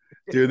great.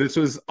 Dude, this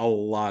was a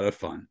lot of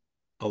fun.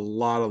 A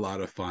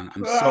lot of fun.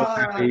 I'm so Ah,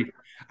 happy.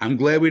 I'm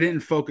glad we didn't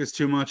focus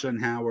too much on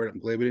Howard. I'm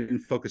glad we didn't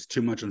focus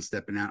too much on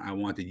stepping out. I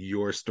wanted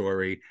your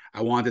story.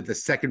 I wanted the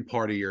second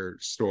part of your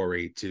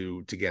story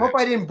to get hope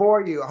it. I didn't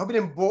bore you. I hope I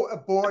didn't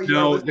bore your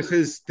No,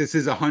 listeners. this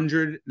is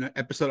 100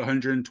 episode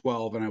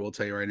 112, and I will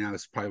tell you right now,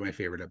 this is probably my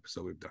favorite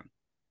episode we've done.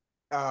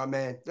 Oh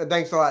man,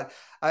 thanks a lot.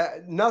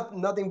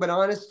 Nothing but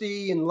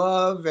honesty and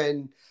love,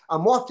 and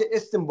I'm off to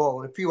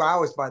Istanbul in a few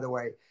hours, by the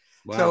way.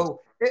 Wow.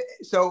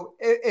 So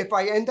if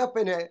I end up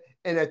in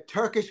a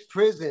Turkish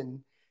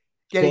prison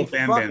getting Call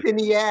Bam Bam. fucked in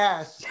the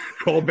ass,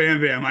 Call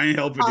Bam Bam. I ain't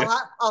helping you.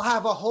 I'll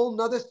have a whole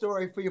nother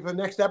story for you for the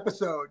next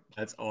episode.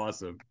 That's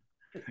awesome.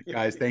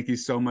 Guys, thank you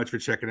so much for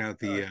checking out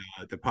the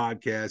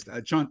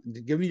podcast. John,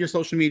 give me your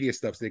social media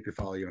stuff so they can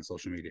follow you on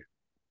social media.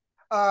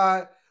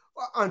 Uh,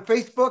 on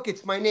Facebook,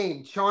 it's my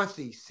name, Chaunce,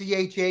 Chaunce,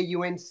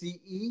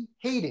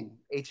 Hayden,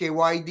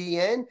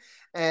 Haydn,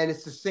 and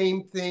it's the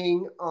same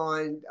thing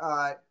on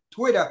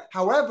Twitter.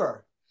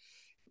 However,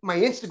 my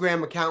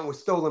Instagram account was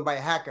stolen by a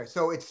hacker.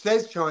 So it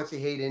says Chauncey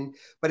Hayden,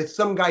 but it's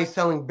some guy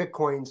selling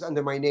Bitcoins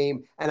under my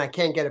name, and I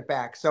can't get it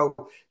back. So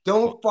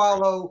don't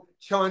follow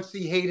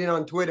Chauncey Hayden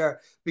on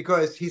Twitter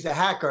because he's a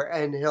hacker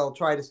and he'll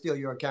try to steal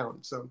your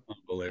account. So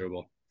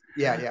Unbelievable.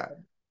 yeah.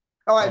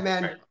 All right,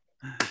 man. Right.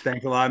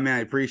 Thanks a lot, man.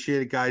 I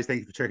appreciate it, guys. Thank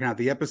you for checking out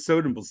the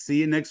episode, and we'll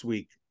see you next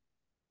week.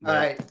 All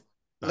right.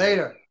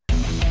 Later.